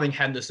just having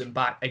Henderson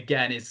back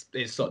again is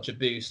such a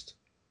boost.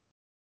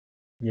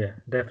 Yeah,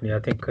 definitely. I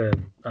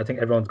think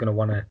everyone's going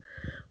to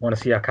want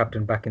to see our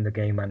captain back in the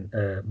game and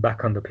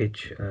back on the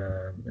pitch,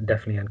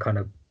 definitely, and kind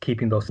of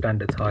keeping those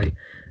standards high.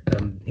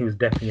 He was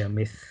definitely a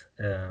miss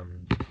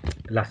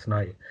last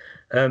night.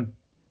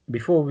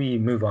 Before we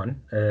move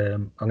on,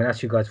 I'm going to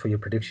ask you guys for your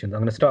predictions. I'm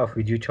going to start off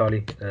with you,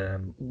 Charlie.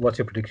 What's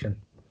your prediction?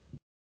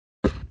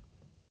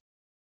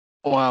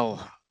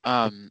 Well,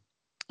 I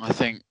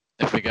think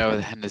if we go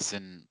with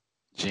Henderson,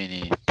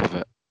 Gini,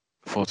 pivot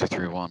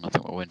 4-2-3-1, I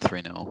think we'll win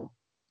 3-0.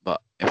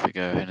 But if we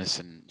go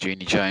Henderson,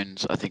 Junior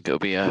Jones, I think it'll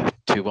be a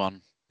 2-1,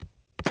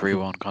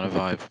 3-1 kind of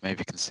vibe,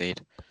 maybe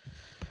concede.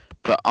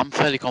 But I'm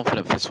fairly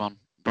confident for this one.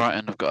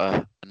 Brighton have got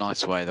a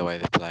nice way the way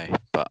they play,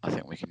 but I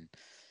think we can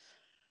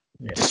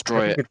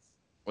destroy it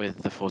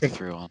with the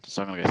 4-3-1.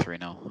 So I'm going to go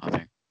 3-0, I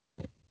think.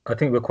 I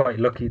think we're quite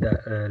lucky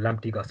that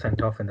Lamptey got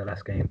sent off in the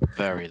last game.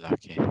 Very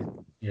lucky.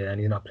 Yeah, and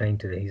he's not playing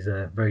today. He's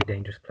a very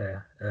dangerous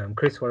player.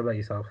 Chris, what about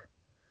yourself?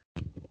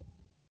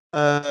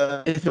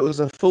 If it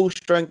was a full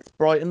strength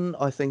Brighton,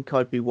 I think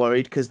I'd be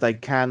worried because they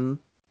can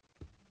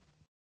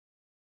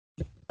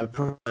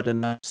provide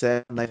an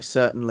upset, and they've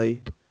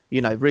certainly,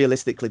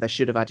 realistically, they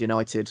should have had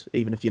United,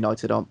 even if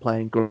United aren't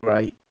playing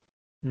great.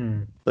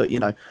 But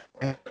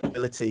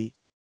ability,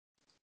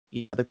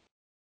 but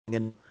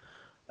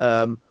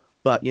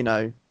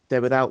they're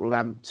without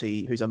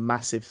Lamptey, who's a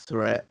massive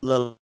threat.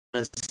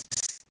 Lallana's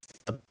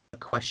a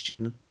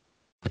question,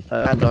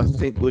 and I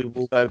think we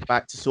will go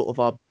back to sort of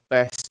our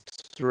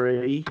best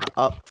three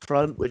up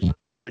front, which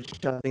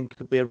I think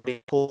could be a really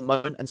important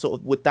moment. And sort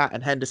of with that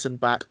and Henderson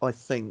back, I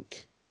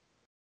think,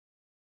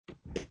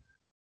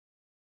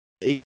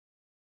 and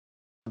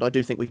I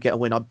do think we get a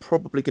win. I'm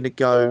probably going to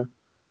go,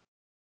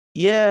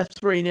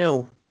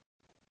 3-0.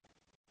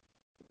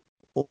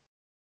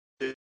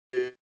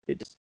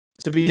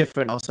 To be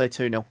different, I'll say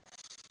 2-0.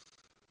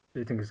 Do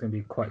you think it's going to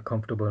be quite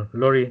comfortable?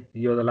 Laurie,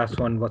 you're the last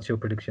one. What's your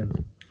predictions?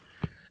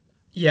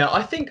 Yeah,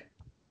 I think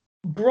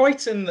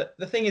Brighton,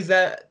 the thing is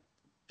that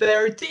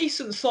they're a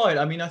decent side.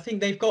 I mean, I think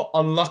they've got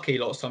unlucky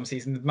lots of some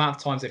season. The amount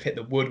of times they've hit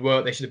the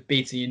woodwork, they should have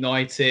beaten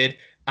United.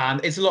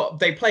 And it's a lot.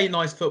 They play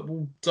nice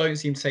football, don't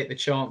seem to take the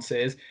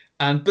chances.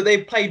 But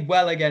they played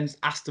well against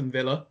Aston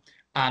Villa,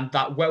 and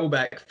that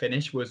Welbeck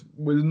finish was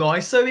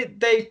nice. So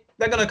they're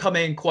going to come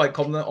in quite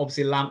confident.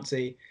 Obviously,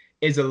 Lamptey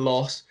is a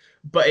loss,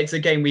 but it's a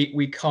game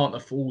we can't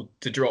afford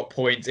to drop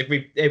points.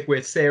 We're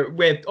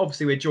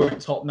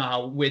joint top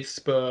now with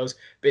Spurs,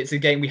 but it's a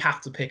game we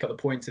have to pick up the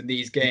points in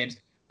these games.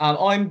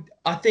 And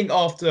I think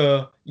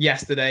after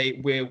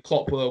yesterday,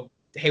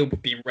 he'll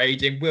be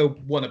raging. We'll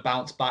want to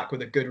bounce back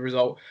with a good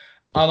result.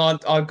 And I'll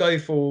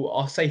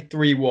say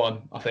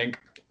 3-1, I think,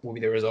 will be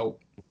the result.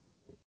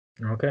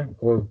 Okay,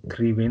 all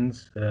 3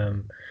 wins,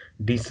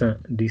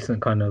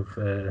 decent kind of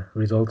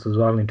results as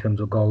well in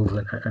terms of goals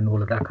and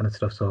all of that kind of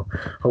stuff. So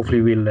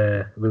hopefully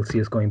we'll see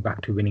us going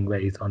back to winning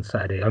ways on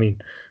Saturday. I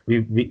mean,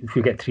 if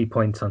we get 3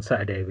 points on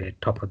Saturday, we're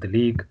top of the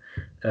league.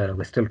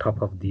 We're still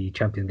top of the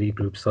Champions League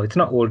group, so it's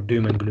not all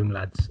doom and gloom,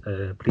 lads.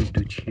 Please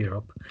do cheer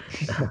up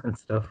and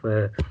stuff.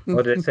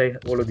 What did I say?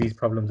 All of these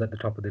problems at the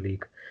top of the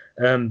league.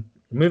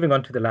 Moving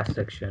on to the last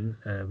section,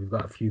 we've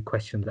got a few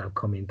questions that have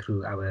come in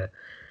through our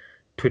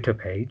Twitter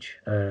page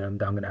that I'm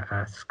going to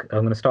ask. I'm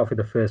going to start with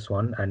the first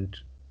one, and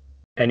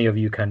any of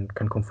you can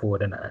come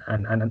forward and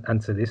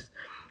answer this.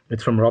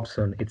 It's from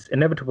Robson. It's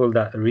inevitable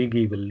that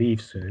Origi will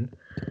leave soon.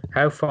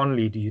 How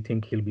fondly do you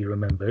think he'll be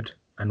remembered,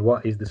 and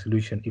what is the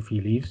solution if he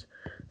leaves?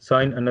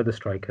 Sign another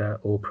striker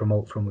or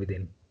promote from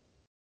within?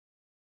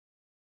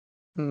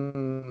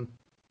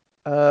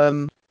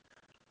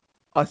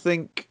 I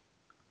think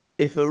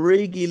if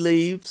Origi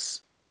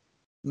leaves,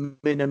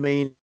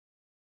 Minamino's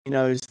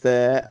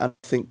there, and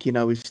I think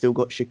we've still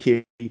got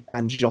Shaqiri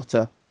and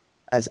Jota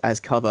as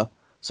cover,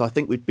 so I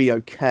think we'd be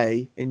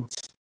okay in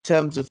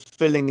terms of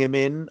filling him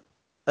in,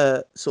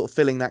 sort of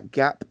filling that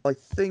gap. I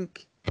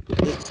think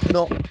it's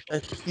not a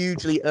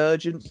hugely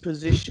urgent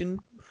position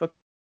for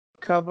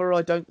cover,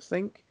 I don't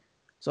think.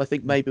 So I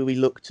think maybe we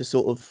look to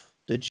sort of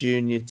the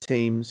junior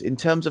teams. In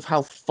terms of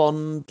how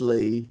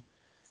fondly,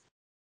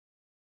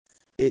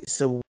 it's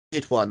a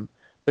weird one,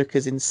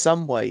 because in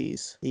some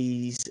ways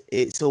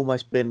it's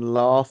almost been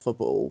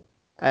laughable,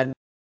 and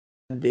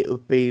it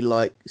would be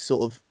like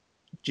sort of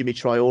Jimmy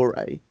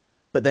Traore,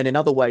 but then in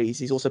other ways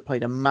he's also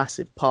played a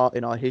massive part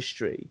in our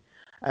history,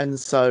 and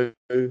so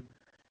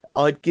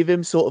I'd give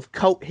him sort of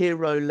cult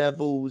hero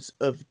levels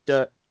of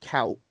Dirk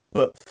Kuyt,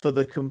 but for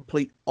the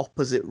complete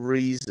opposite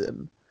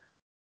reason.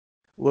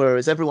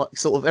 Whereas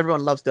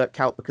everyone loves Dirk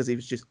Kuyt because he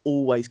was just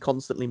always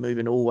constantly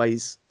moving,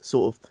 always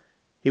sort of,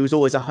 he was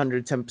always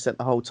 110%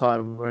 the whole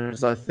time.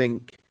 Whereas I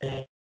think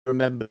I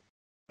remember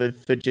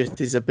for just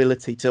his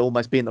ability to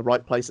almost be in the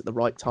right place at the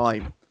right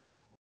time,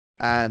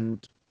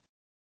 and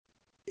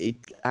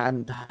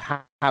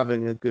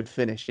having a good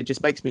finish. It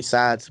just makes me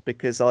sad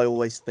because I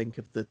always think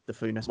of the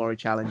Funes Mori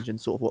challenge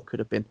and sort of what could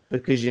have been,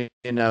 because it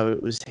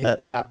was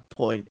at that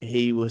point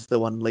he was the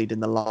one leading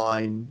the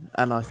line,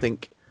 and I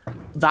think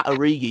that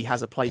Origi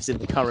has a place in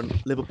the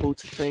current Liverpool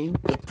team.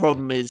 The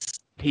problem is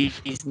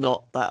he's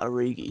not that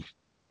Origi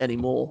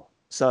anymore.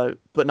 So,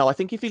 but no, I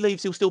think if he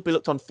leaves, he'll still be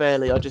looked on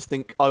fairly. I just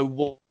think I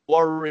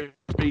worry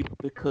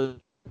because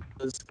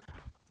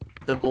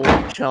the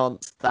more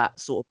chance that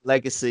sort of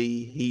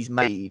legacy he's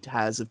made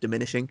has of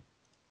diminishing,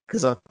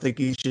 because I think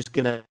he's just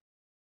going to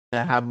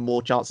have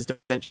more chances to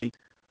eventually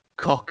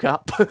cock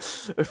up,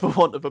 for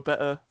want of a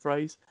better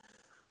phrase.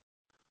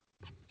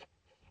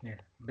 Yeah,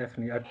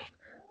 definitely.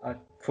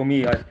 For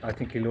me, I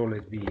think he'll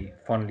always be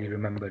fondly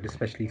remembered,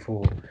 especially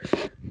for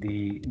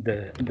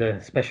the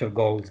special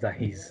goals that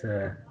he's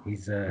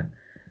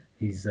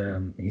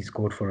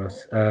scored for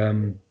us.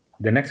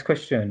 The next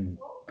question,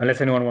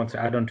 unless anyone wants to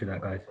add on to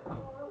that, guys.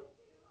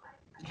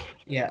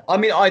 Yeah, I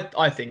mean,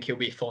 I think he'll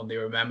be fondly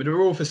remembered.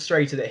 We're all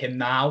frustrated at him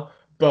now,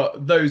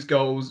 but those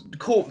goals,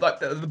 like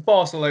the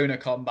Barcelona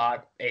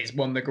comeback, is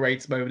one of the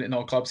greatest moments in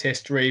our club's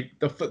history.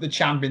 The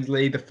Champions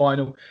League, the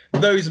final,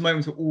 those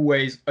moments will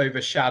always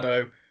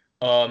overshadow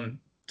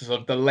sort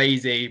of the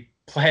lazy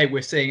play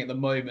we're seeing at the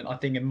moment. I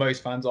think in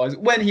most fans' eyes,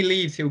 when he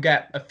leaves, he'll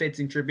get a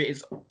fitting tribute.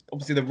 It's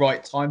obviously the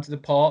right time to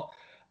depart.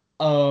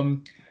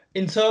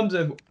 In terms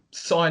of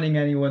signing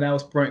anyone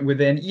else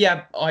within,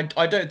 yeah, I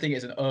don't think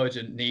it's an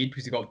urgent need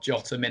because you've got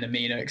Jota,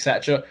 Minamino,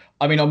 etc.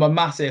 I mean, I'm a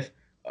massive.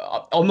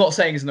 I'm not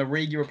saying it's an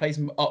Origi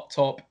replacement up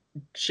top,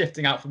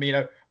 shifting out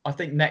Firmino. I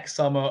think next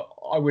summer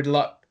I would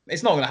love.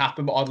 It's not going to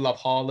happen, but I'd love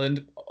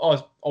Haaland.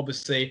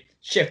 Obviously,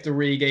 shift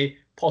Origi,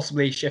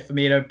 possibly shift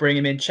Firmino, bring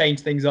him in,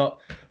 change things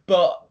up.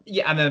 But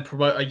yeah, and then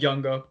promote a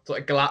younger,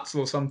 like Glatzel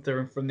or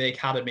something from the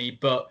academy.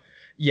 But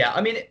yeah,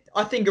 I mean,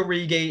 I think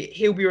Origi,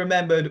 he'll be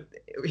remembered.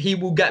 He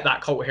will get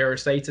that cult hero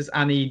status,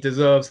 and he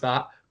deserves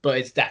that. But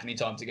it's definitely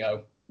time to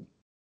go.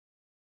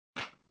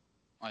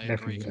 I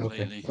agree Definitely.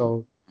 completely. Okay.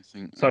 So, I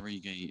think so-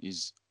 Origi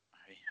is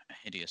a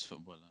hideous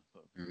footballer,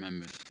 but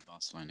remembered for the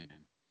Barcelona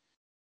game.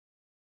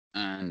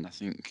 And I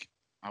think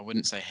I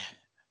wouldn't say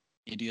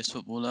hideous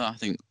footballer. I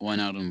think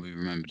Wijnaldum will be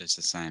remembered as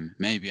the same.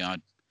 Maybe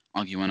I'd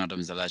argue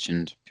Wijnaldum's a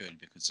legend purely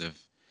because of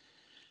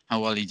how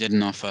well he did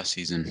in our first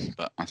season.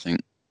 But I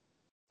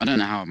don't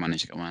know how I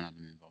managed to get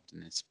Wijnaldum involved in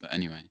this. But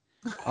anyway,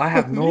 I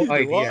have no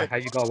Neither do idea I. how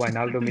you got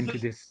Wijnaldum into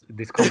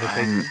this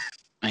conversation.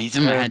 he's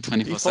in my Uh, head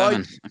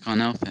 24/7. I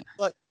can't help it.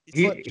 It's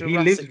He- like he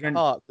lives Jurassic rent-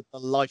 Park with the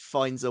life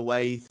finds a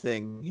way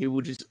thing. He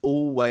will just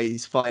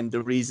always find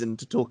a reason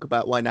to talk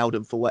about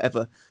Wijnaldum for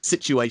whatever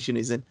situation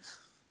he's in.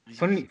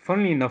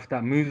 Funnily enough,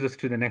 that moves us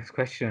to the next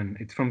question.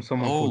 It's from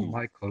someone called Oh.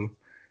 Michael,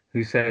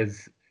 who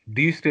says,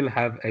 "Do you still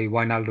have a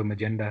Wijnaldum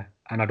agenda?"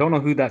 And I don't know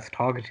who that's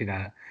targeted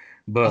at,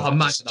 but Oh,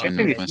 imagine I that's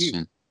think me. it's you.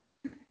 Question.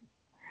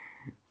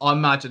 I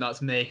imagine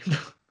that's me.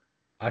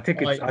 I think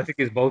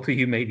it's both of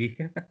you, maybe.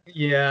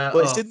 Yeah.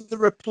 Well, it's in the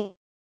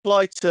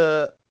reply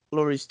to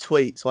Laurie's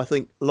tweet, so I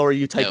think Laurie,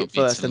 you take It'll it be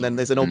to first, and then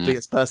there's an Laurie, yeah.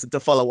 obvious person to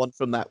follow on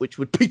from that, which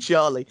would be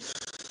Charlie.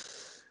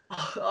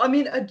 I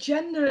mean,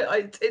 agenda,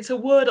 it's a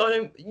word I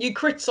don't. You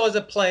criticize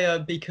a player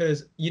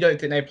because you don't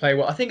think they play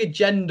well. I think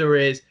agenda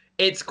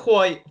it's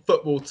quite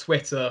football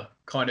Twitter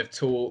kind of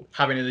talk,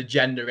 having an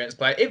agenda against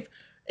player.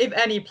 If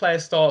any player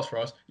starts for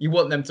us, you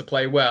want them to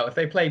play well. If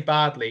they play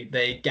badly,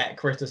 they get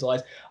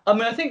criticised. I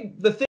mean, I think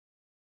the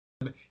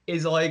thing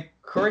is I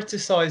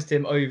criticised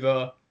him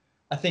over,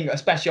 I think,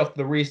 especially after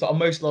the restart of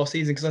most last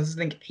season, because I just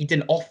think he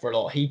didn't offer a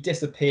lot. He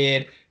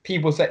disappeared.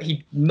 People said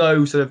he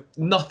sort of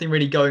nothing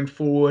really going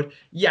forward.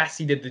 Yes,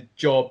 he did the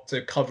job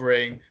to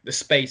covering the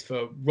space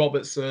for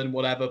Robertson,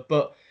 whatever,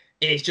 but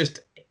it's just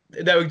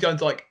there were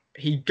times like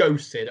he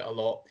ghosted a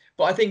lot.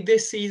 But I think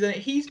this season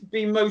he's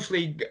been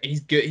good.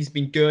 He's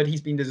been good.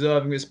 He's been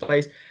deserving of his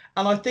place,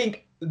 and I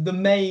think the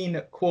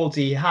main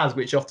quality he has,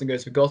 which often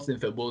goes forgotten in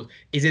football,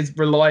 is his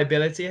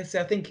reliability. So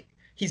I think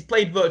he's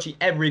played virtually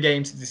every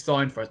game since he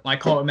signed for us. And I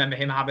can't remember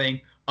him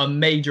having a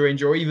major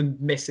injury or even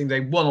missing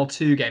one or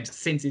two games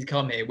since he's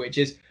come here, which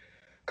is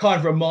kind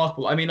of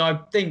remarkable. I mean, I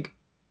think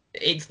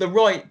it's the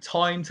right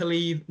time to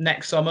leave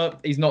next summer.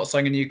 He's not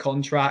signing a new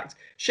contract.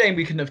 Shame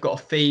we couldn't have got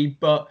a fee,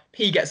 but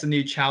he gets a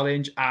new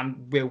challenge and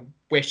we'll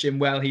wish him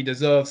well. He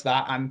deserves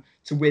that, and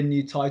to win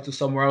new titles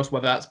somewhere else,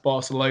 whether that's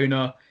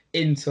Barcelona,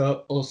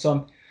 Inter, or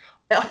some.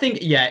 I think,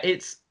 yeah,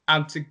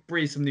 and to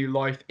breathe some new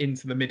life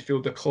into the midfield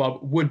of the club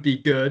would be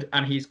good,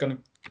 and he's going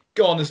to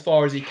go on as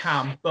far as he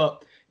can.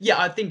 But yeah,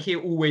 I think he'll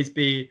always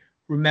be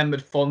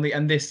remembered fondly,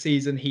 and this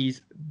season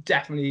he's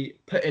definitely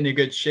put in a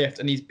good shift,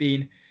 and he's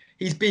been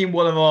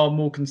one of our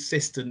more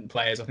consistent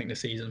players, I think,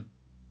 this season.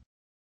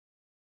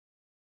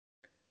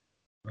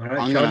 All right,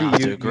 I'm Charlie, gonna have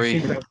to you agree.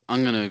 seem to have,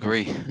 I'm gonna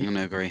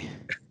agree.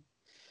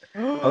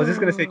 I was just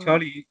gonna say,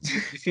 Charlie,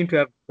 you seem to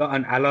have got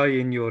an ally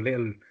in your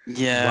little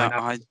Yeah,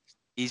 Wijnaldum.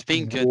 he's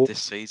been good War.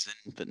 this season,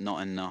 but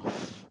not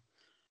enough.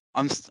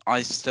 I'm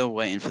still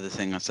waiting for the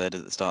thing I said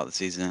at the start of the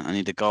season. I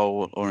need a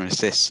goal or an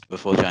assist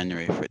before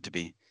January for it to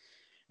be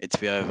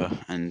over,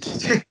 and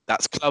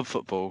that's club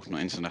football,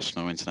 not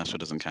international. International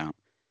doesn't count.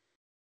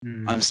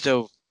 I'm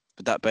still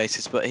with that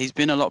basis, but he's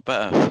been a lot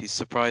better. He's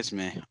surprised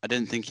me. I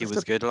didn't think he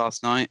was good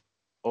last night,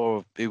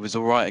 or he was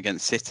all right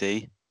against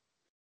City,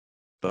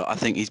 but I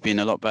think he's been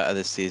a lot better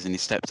this season. He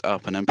stepped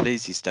up, and I'm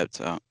pleased he stepped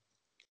up.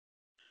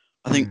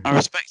 I think I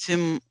respect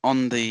him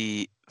on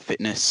the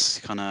fitness,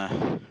 kind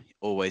of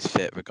always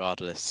fit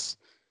regardless,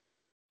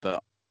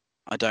 but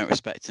I don't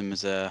respect him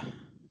as a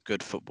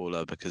good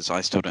footballer because I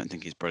still don't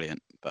think he's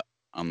brilliant. But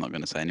I'm not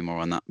going to say any more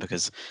on that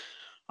because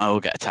I will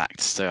get attacked.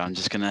 So I'm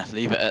just going to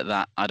leave it at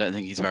that. I don't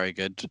think he's very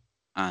good,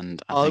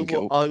 and I think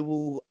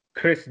will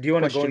Chris, do you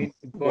want to go Question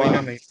in on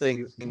one it?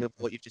 thing of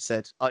what you've just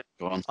said.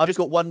 Go on. I've just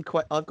got one.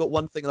 I've got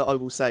one thing that I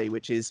will say,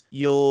 which is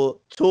you're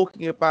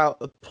talking about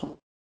a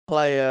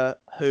player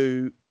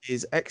who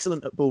is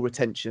excellent at ball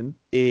retention,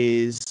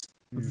 is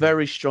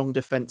very strong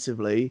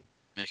defensively,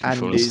 Make him and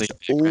fall is asleep,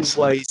 Chris.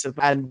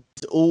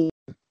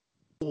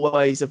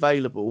 always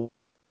available.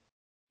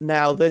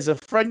 Now, there's a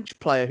French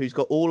player who's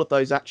got all of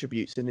those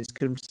attributes and is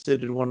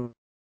considered one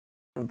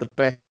of the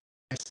best.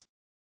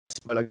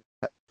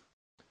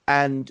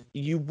 And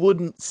you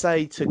wouldn't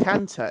say to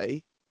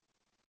Kante,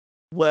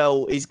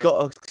 well, he's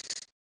got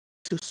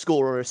to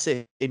score or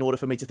assist in order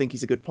for me to think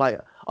he's a good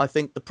player. I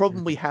think the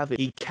problem we have is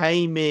he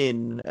came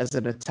in as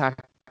an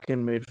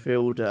attacking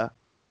midfielder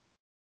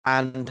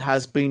and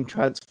has been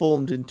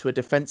transformed into a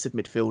defensive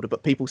midfielder,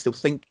 but people still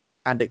think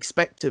and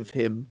expect of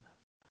him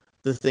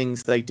the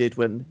things they did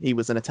when he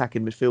was an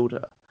attacking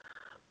midfielder.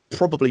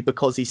 Probably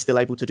because he's still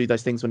able to do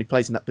those things when he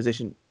plays in that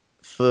position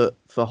for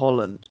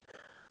Holland.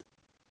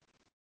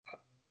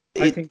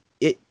 I think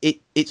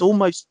it's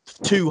almost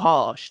too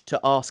harsh to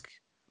ask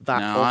that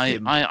No, of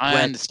him.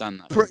 I understand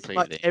that Pretty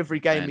completely. much every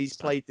game I he's understand.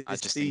 played I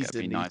this just think it'd be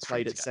season, nice he's for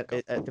him played to get a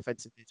goal. at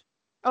defensive mid.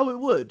 Oh, it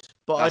would,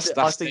 but That's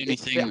I the think only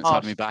it's a thing bit that's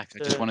had me harsh back. I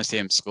just to- want to see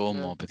him score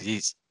more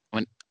because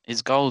when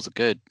his goals are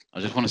good.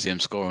 I just want to see him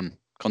score and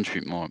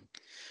contribute more.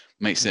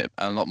 Makes it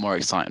a lot more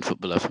exciting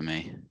footballer for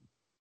me.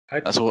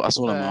 That's all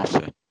I'm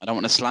after. I don't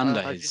want to slander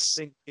I just his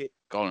think it.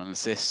 goal and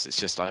assists. It's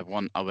just I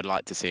would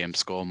like to see him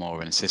score more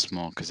and assist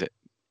more because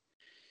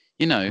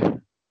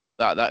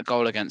that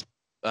goal against,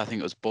 I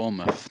think it was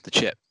Bournemouth, the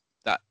chip,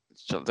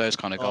 those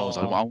kind of goals.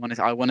 I want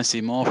to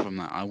see more from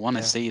that. I want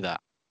to see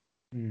that,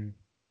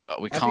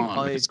 but we can't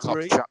I because Klopp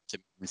agree. trapped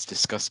him in this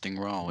disgusting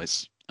role.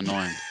 It's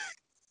annoying.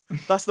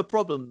 That's the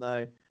problem,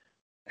 though.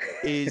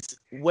 Is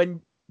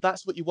when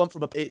that's what you want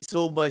from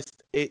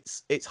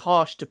it's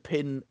harsh to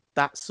pin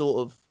that sort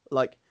of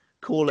like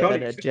call it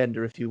an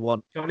agenda if you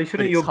want. Charlie, But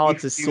shouldn't it's you hard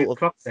beef to be sort with of.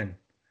 Klopp then?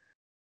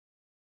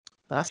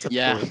 That's a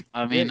Yeah, point.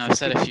 I mean, Yeah, I've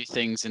said a few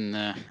things in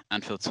the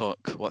Anfield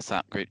Talk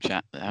WhatsApp group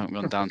chat that haven't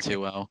gone down too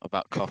well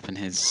about Klopp and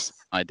his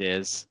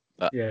ideas.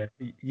 But Yeah,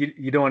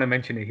 you don't want to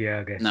mention it here,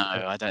 I guess. no,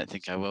 I don't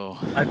think I will.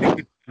 I think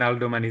with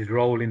Ronaldo and his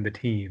role in the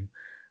team,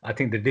 I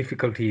think the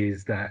difficulty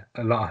is that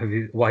a lot of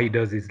what he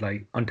does is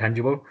like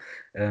untangible.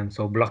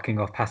 So blocking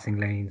off passing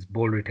lanes,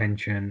 ball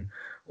retention,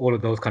 all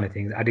of those kind of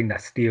things, adding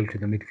that steel to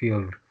the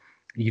midfield,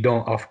 you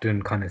don't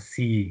often kind of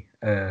see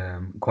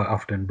quite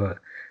often, but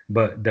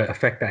the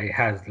effect that it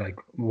has, like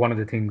one of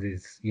the things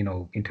is,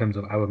 in terms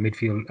of our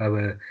midfield,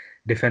 our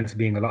defense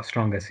being a lot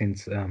stronger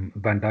since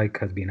Van Dijk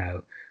has been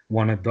out.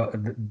 One of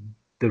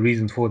the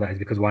reasons for that is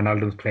because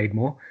Wijnaldum's played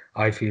more.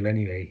 I feel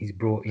anyway, he's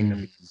brought in a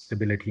bit of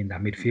stability in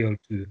that midfield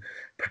to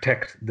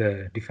protect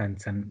the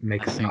defense and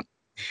make us not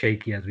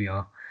shaky as we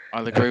are.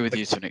 I'll agree with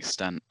you to an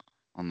extent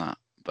on that,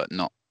 but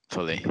not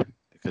fully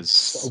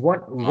because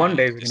one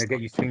day we're gonna get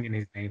you singing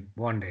his name.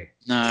 One day.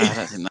 No, I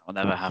don't think that will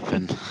ever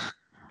happen.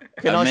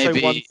 Can I say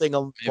maybe, one thing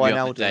on maybe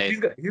on the Wijnaldum? day He's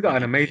got an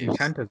when he amazing leaves.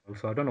 chant as well,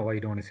 so I don't know why you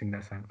don't want to sing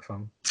that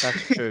song.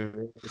 That's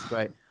true. It's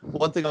great.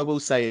 One thing I will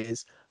say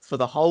is, for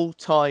the whole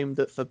time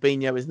that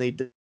Fabinho is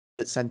needed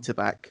at centre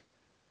back,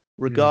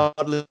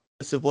 regardless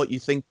of what you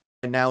think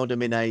of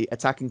Wijnaldum in a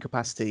attacking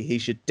capacity, he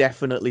should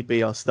definitely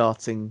be our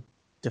starting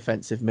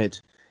defensive mid.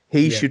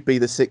 He should be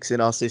the 6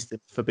 in our system.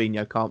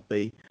 Fabinho can't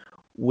be,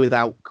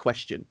 without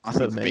question. I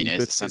think for me, Fabinho is the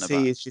because centre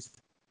he back. is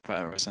just.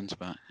 Better as centre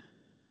back.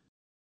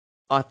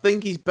 I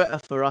think he's better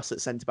for us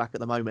at centre back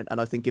at the moment,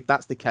 and I think if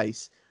that's the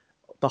case,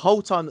 the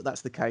whole time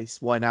that's the case,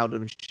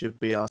 Wijnaldum should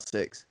be our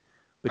 6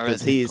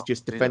 because he is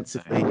just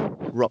defensively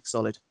rock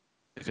solid.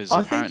 Because I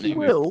think he apparently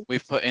will.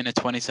 we've put in a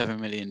 27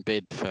 million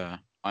bid for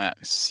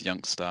Ajax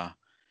youngster.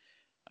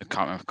 I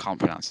can't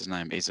pronounce his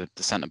name. He's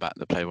the centre back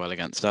that played well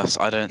against us.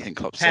 I don't think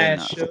Klopp's seeing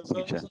that for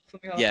the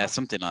future.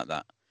 Something like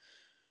that.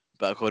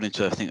 But according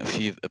to I think a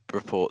few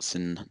reports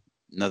in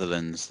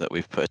Netherlands that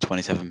we've put a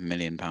 27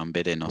 million pound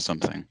bid in or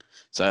something.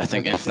 So I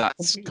think if that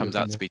comes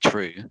out to be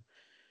true,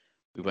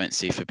 we won't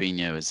see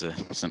Fabinho as a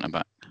centre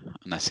back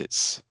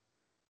unless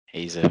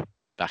he's a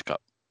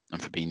backup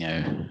and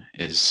Fabinho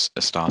is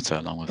a starter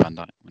along with Van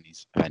Dijk when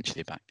he's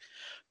eventually back.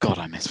 God,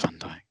 I miss Van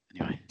Dijk.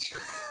 Anyway.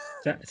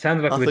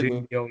 Sounds like I we're think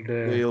doing the old.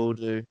 We all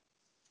do.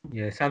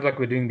 Yeah, it sounds like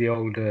we're doing the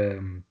old,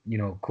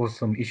 cause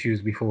some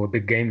issues before a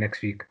big game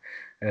next week.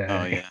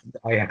 Oh yeah.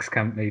 Ajax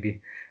camp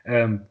maybe.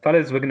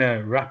 Fellas, we're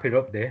gonna wrap it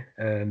up there.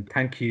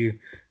 Thank you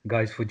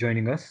guys for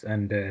joining us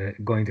and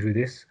going through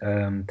this.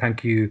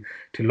 Thank you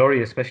to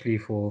Laurie especially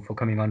for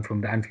coming on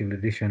from the Anfield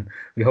edition.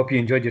 We hope you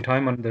enjoyed your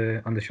time on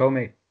the show,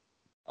 mate.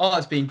 Oh,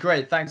 it's been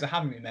great. Thanks for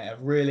having me, mate.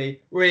 I've really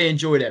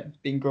enjoyed it. It's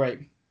been great.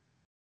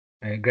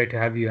 Great to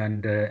have you,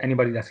 and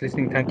anybody that's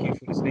listening, thank you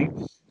for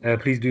listening.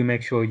 Please do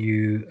make sure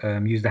you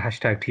use the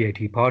hashtag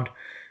TATpod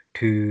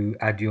to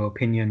add your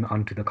opinion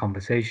onto the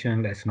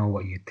conversation. Let us know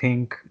what you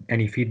think,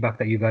 any feedback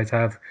that you guys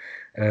have.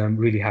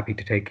 Really happy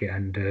to take it,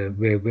 and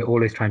we're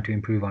always trying to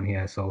improve on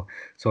here. So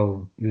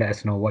let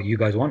us know what you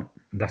guys want.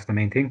 That's the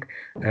main thing.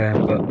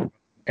 But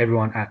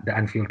everyone at the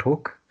Anfield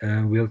Talk,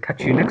 we'll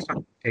catch you next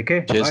time. Take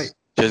care. Cheers. Bye.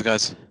 Cheers,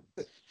 guys.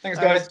 Thanks,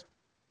 guys.